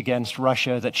sanctions against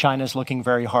Russia, that China is looking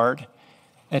very hard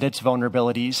at its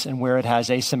vulnerabilities and where it has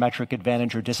asymmetric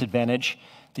advantage or disadvantage.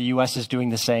 The U.S. is doing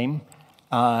the same,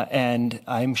 and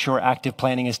I'm sure active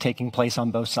planning is taking place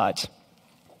on both sides.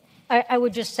 I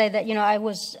would just say that I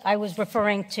was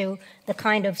referring to the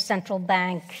kind of central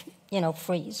bank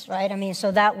freeze, right? I mean,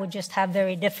 so that would just have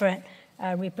very different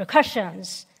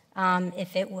repercussions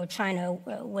if it were China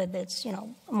with its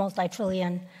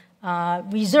multi-trillion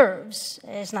reserves.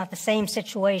 It's not the same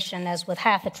situation as with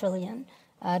 $500 billion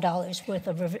worth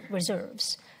of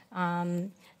reserves.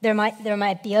 there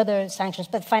might be other sanctions,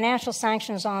 but financial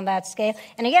sanctions on that scale.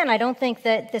 And again, I don't think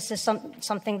that this is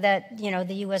something that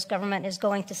the U.S. government is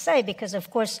going to say, because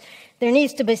of course there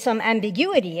needs to be some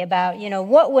ambiguity about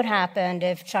what would happen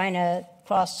if China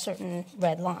crossed certain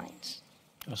red lines.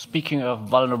 Speaking of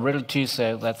vulnerabilities,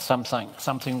 that's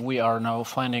something we are now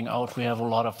finding out. We have a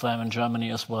lot of them in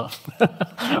Germany as well.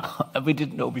 We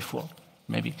didn't know before,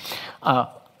 maybe.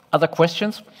 Other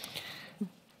questions?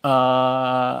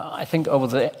 I think over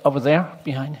there,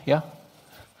 behind, yeah.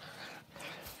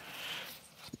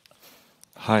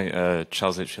 Hi,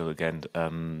 Charles Hitchell again.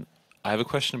 I have a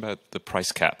question about the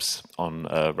price caps on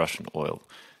Russian oil.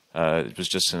 It was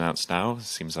just announced now. It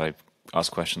seems I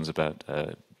asked questions about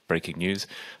breaking news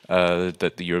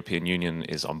that the European Union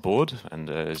is on board and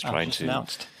is trying to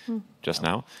announced just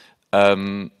now.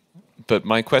 But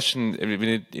my question,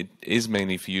 it is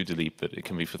mainly for you, Dilip, but it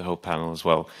can be for the whole panel as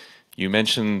well. You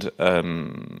mentioned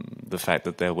the fact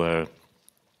that there were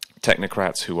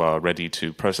technocrats who are ready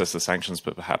to process the sanctions,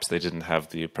 but perhaps they didn't have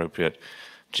the appropriate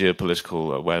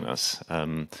geopolitical awareness.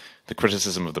 The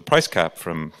criticism of the price cap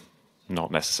from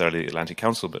not necessarily the Atlantic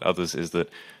Council, but others, is that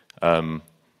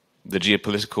the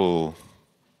geopolitical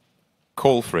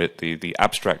call for it, the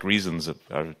abstract reasons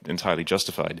are entirely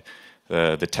justified.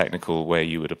 The technical way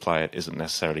you would apply it isn't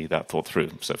necessarily that thought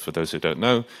through. So for those who don't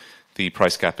know, the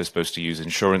price cap is supposed to use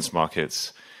insurance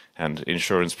markets, and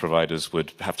insurance providers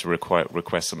would have to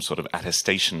request some sort of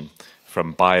attestation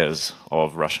from buyers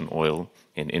of Russian oil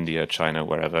in India, China,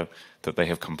 wherever, that they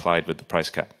have complied with the price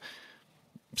cap.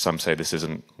 Some say this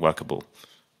isn't workable.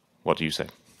 What do you say?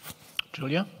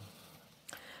 Julia?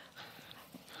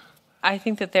 I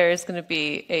think that there is going to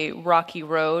be a rocky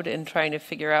road in trying to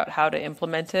figure out how to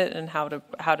implement it and how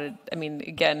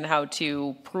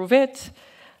to prove it.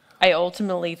 I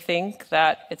ultimately think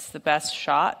that it's the best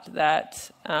shot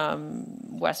that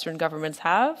Western governments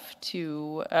have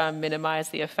to minimize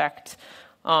the effect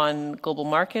on global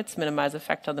markets, minimize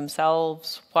effect on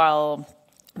themselves, while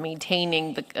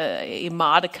maintaining a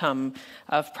modicum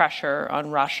of pressure on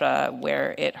Russia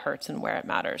where it hurts and where it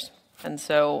matters. And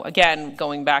so, again,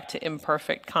 going back to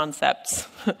imperfect concepts,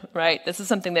 right? This is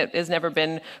something that has never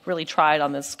been really tried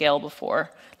on this scale before,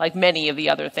 like many of the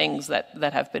other things that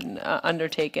have been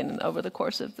undertaken over the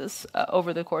course of this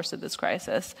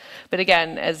crisis. But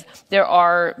again, as there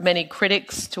are many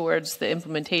critics towards the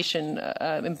implementation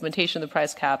of the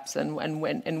price caps and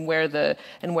where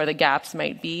the gaps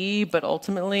might be, but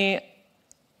ultimately,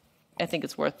 I think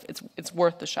it's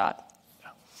worth the shot.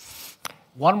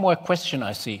 One more question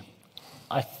I see.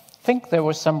 I think there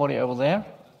was somebody over there.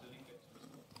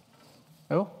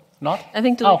 No, not. I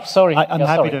think. Oh, sorry. I'm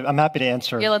happy to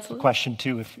answer the question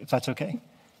too, if that's okay.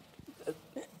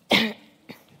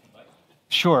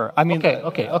 Sure. I mean,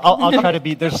 okay. I'll try to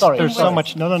be. There's so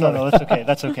much. No. That's okay.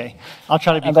 That's okay. I'll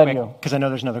try to be quick because I know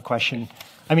there's another question.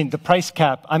 I mean, the price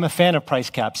cap. I'm a fan of price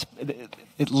caps.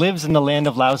 It lives in the land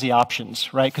of lousy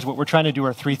options, right? Because what we're trying to do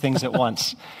are three things at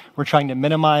once. We're trying to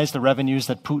minimize the revenues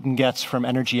that Putin gets from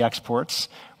energy exports.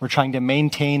 We're trying to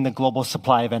maintain the global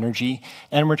supply of energy.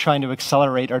 And we're trying to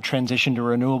accelerate our transition to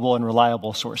renewable and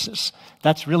reliable sources.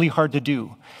 That's really hard to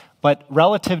do. But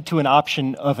relative to an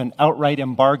option of an outright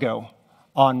embargo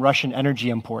on Russian energy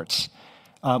imports,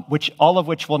 all of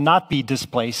which will not be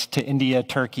displaced to India,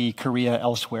 Turkey, Korea,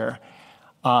 elsewhere,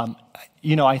 I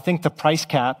think the price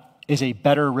cap is a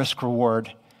better risk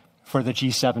reward for the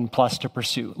G7 plus to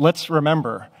pursue. Let's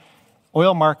remember,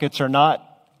 oil markets are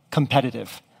not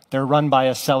competitive. They're run by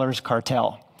a seller's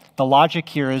cartel. The logic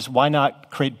here is, why not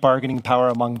create bargaining power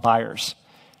among buyers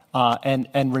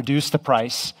and reduce the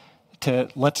price to,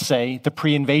 let's say, the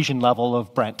pre-invasion level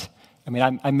of Brent. I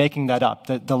mean, I'm making that up.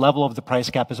 The level of the price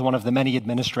cap is one of the many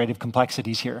administrative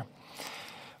complexities here.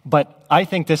 But I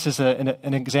think this is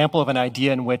an example of an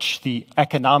idea in which the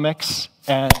economics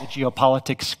and the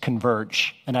geopolitics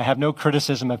converge. And I have no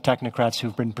criticism of technocrats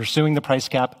who've been pursuing the price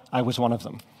cap. I was one of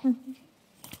them.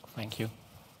 Thank you.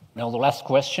 Now the last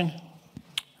question.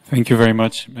 Thank you very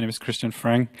much. My name is Christian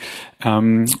Frank.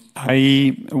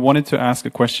 I wanted to ask a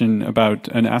question about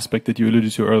an aspect that you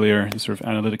alluded to earlier, the sort of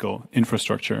analytical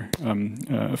infrastructure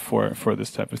for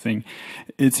this type of thing.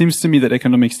 It seems to me that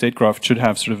economic statecraft should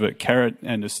have sort of a carrot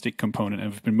and a stick component,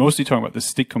 and we've been mostly talking about the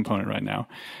stick component right now.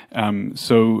 And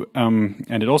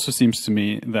it also seems to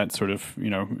me that sort of,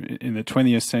 in the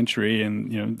 20th century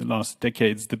and, the last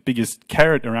decades, the biggest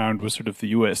carrot around was sort of the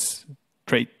US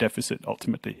trade deficit,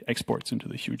 ultimately exports into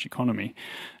the huge economy,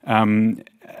 and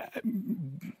at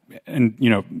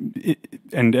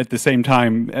the same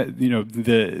time, the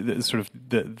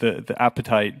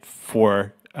appetite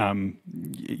for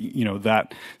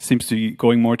that seems to be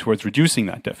going more towards reducing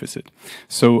that deficit.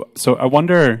 So I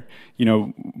wonder,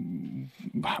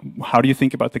 how do you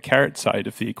think about the carrot side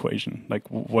of the equation? Like,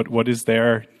 what is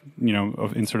there,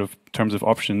 in sort of terms of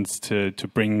options to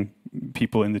bring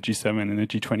people in the G7 and the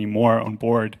G20 more on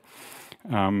board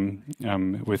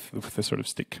with the sort of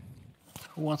stick?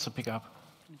 Who wants to pick up?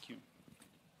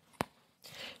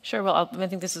 Sure. Well, I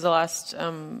think this is the last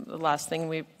thing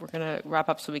we're going to wrap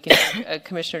up, so we can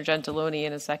Commissioner Gentiloni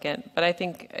in a second. But I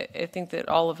think that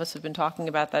all of us have been talking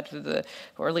about that,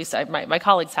 or at least my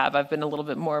colleagues have. I've been a little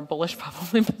bit more bullish,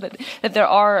 probably, but that there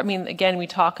are. I mean, again, we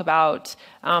talk about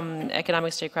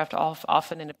economic statecraft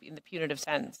often in the punitive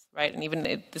sense, right? And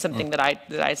even something that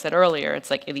I said earlier, it's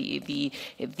like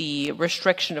the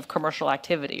restriction of commercial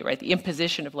activity, right? The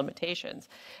imposition of limitations.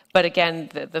 But again,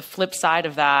 the flip side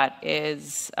of that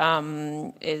is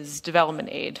development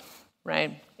aid,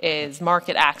 right? Is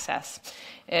market access,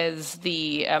 is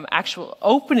the actual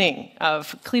opening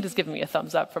of. Cleta's giving me a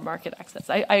thumbs up for market access.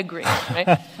 I agree,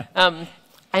 right?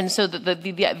 And so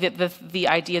the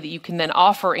idea that you can then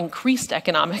offer increased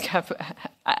economic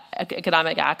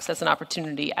access and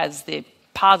opportunity as the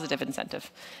positive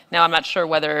incentive. Now, I'm not sure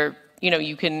whether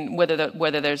you can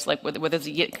whether there's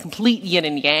a complete yin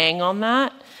and yang on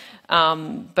that.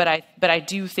 But I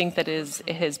do think that it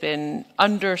has been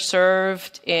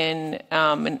underserved in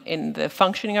the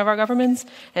functioning of our governments,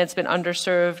 and it's been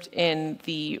underserved in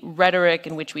the rhetoric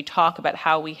in which we talk about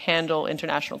how we handle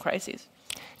international crises.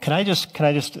 Can I just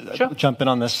Sure. jump in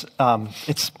on this?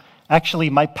 It's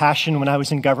actually my passion when I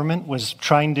was in government was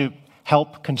trying to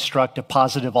help construct a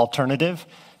positive alternative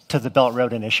to the Belt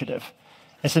Road Initiative.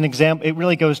 As an example, it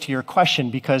really goes to your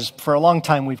question, because for a long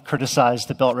time we've criticized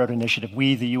the Belt Road Initiative,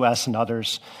 we, the US and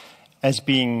others, as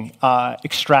being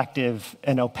extractive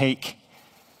and opaque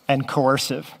and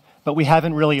coercive. But we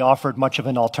haven't really offered much of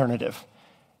an alternative.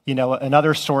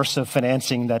 Another source of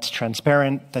financing that's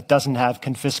transparent, that doesn't have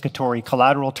confiscatory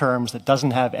collateral terms, that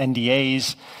doesn't have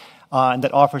NDAs, and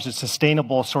that offers a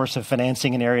sustainable source of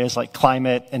financing in areas like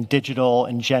climate and digital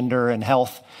and gender and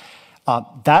health.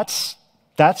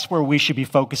 That's where we should be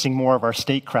focusing more of our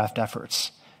statecraft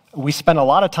efforts. We spend a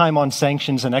lot of time on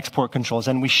sanctions and export controls,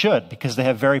 and we should, because they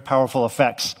have very powerful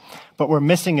effects. But we're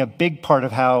missing a big part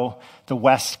of how the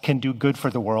West can do good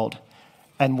for the world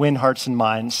and win hearts and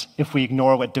minds if we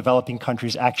ignore what developing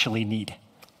countries actually need.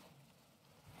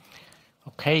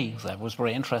 Okay, that was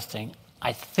very interesting.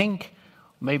 I think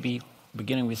maybe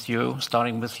beginning with you,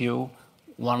 starting with you,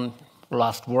 one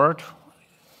last word,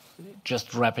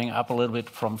 just wrapping up a little bit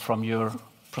from your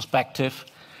perspective.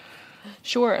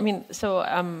 Sure. I mean, so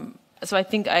I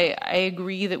think I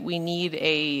agree that we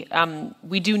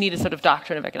do need a sort of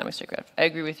doctrine of economic statecraft. I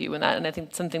agree with you in that, and I think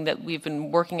it's something that we've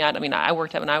been working at. I mean, I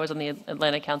worked at when I was on the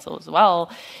Atlantic Council as well,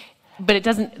 but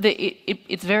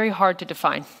it's very hard to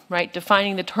define, right?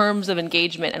 Defining the terms of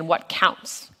engagement and what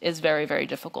counts is very, very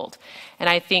difficult. And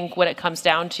I think what it comes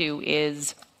down to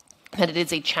is that it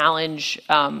is a challenge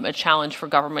for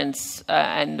governments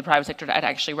and the private sector to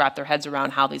actually wrap their heads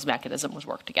around how these mechanisms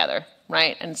work together,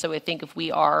 right? And so I think if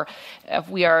we are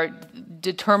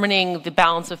determining the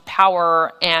balance of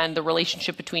power and the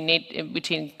relationship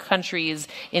between countries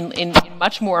in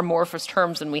much more amorphous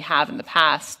terms than we have in the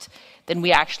past, then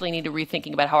we actually need to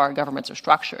rethinking about how our governments are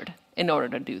structured in order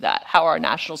to do that, how our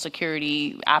national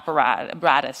security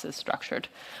apparatus is structured,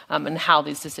 and how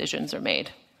these decisions are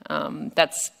made.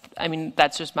 That's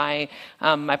just my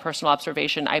personal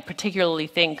observation. I particularly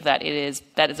think that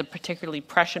that is a particularly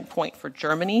prescient point for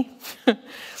Germany,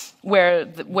 where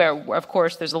of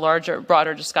course there's a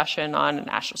broader discussion on a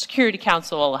National Security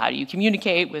Council. How do you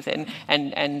communicate within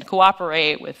and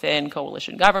cooperate within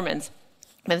coalition governments?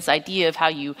 And this idea of how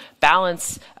you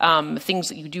balance things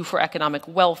that you do for economic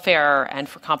welfare and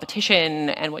for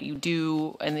competition and what you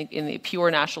do in the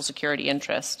pure national security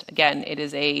interest. Again, it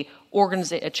is a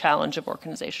challenge of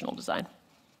organizational design.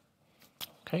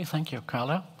 Okay, thank you.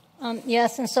 Carla?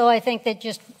 Yes, and so I think that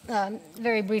just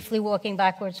very briefly working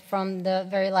backwards from the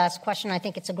very last question, I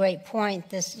think it's a great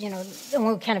point. This,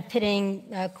 we're kind of pitting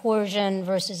coercion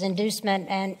versus inducement,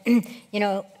 and,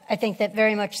 I think that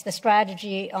very much the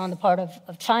strategy on the part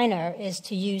of China is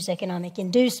to use economic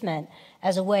inducement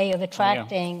as a way of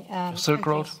attracting Silk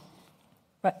Road.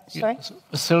 Right, sorry?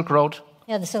 The Silk Road.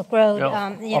 Yeah, the Silk Road,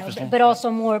 but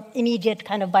also more immediate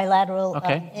kind of bilateral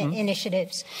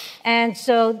initiatives. And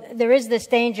so there is this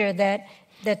danger that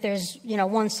there's,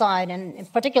 one side, and in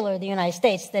particular the United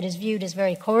States, that is viewed as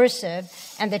very coercive,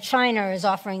 and that China is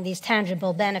offering these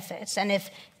tangible benefits. And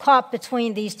if caught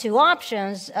between these two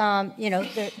options,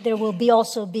 there will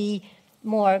also be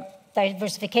more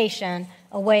diversification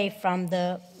away from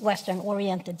the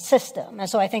Western-oriented system. And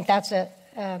so I think that's a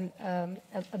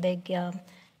big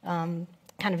kind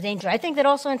of danger. I think that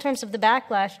also in terms of the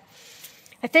backlash,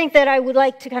 I think that I would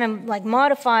like to kind of like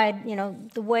modify,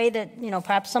 the way that,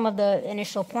 perhaps some of the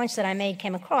initial points that I made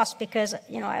came across, because,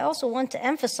 I also want to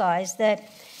emphasize that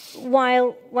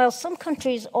while some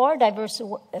countries are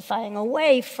diversifying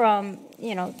away from,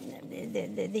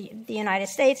 the United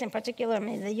States in particular, I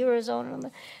mean, the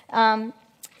Eurozone,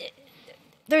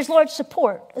 there's large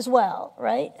support as well,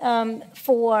 right,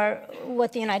 for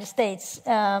what the United States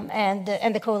and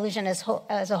the coalition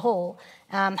as a whole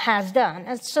has done.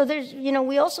 And so there's,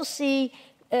 we also see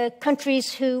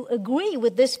countries who agree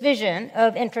with this vision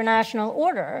of international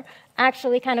order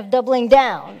actually kind of doubling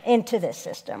down into this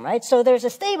system, right? So there's a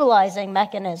stabilizing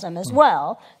mechanism as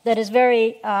well that is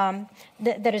very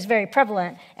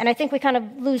prevalent, and I think we kind of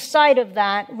lose sight of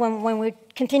that when we're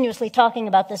continuously talking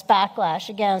about this backlash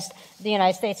against the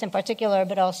United States in particular,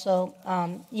 but also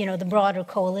the broader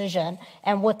coalition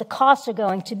and what the costs are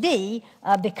going to be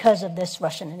because of this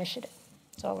Russian initiative.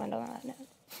 So I'll end on that note.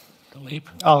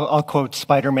 I'll quote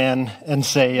Spider-Man and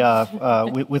say,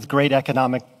 with great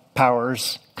economic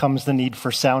powers comes the need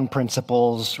for sound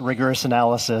principles, rigorous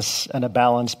analysis, and a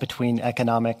balance between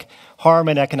economic harm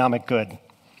and economic good.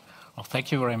 Well,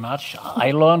 thank you very much.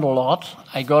 I learned a lot.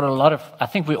 I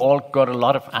think we all got a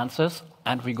lot of answers,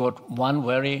 and we got one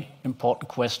very important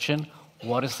question.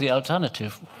 What is the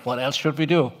alternative? What else should we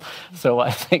do? So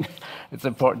I think it's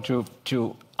important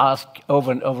to ask over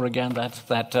and over again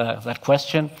that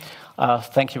question.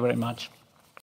 Thank you very much.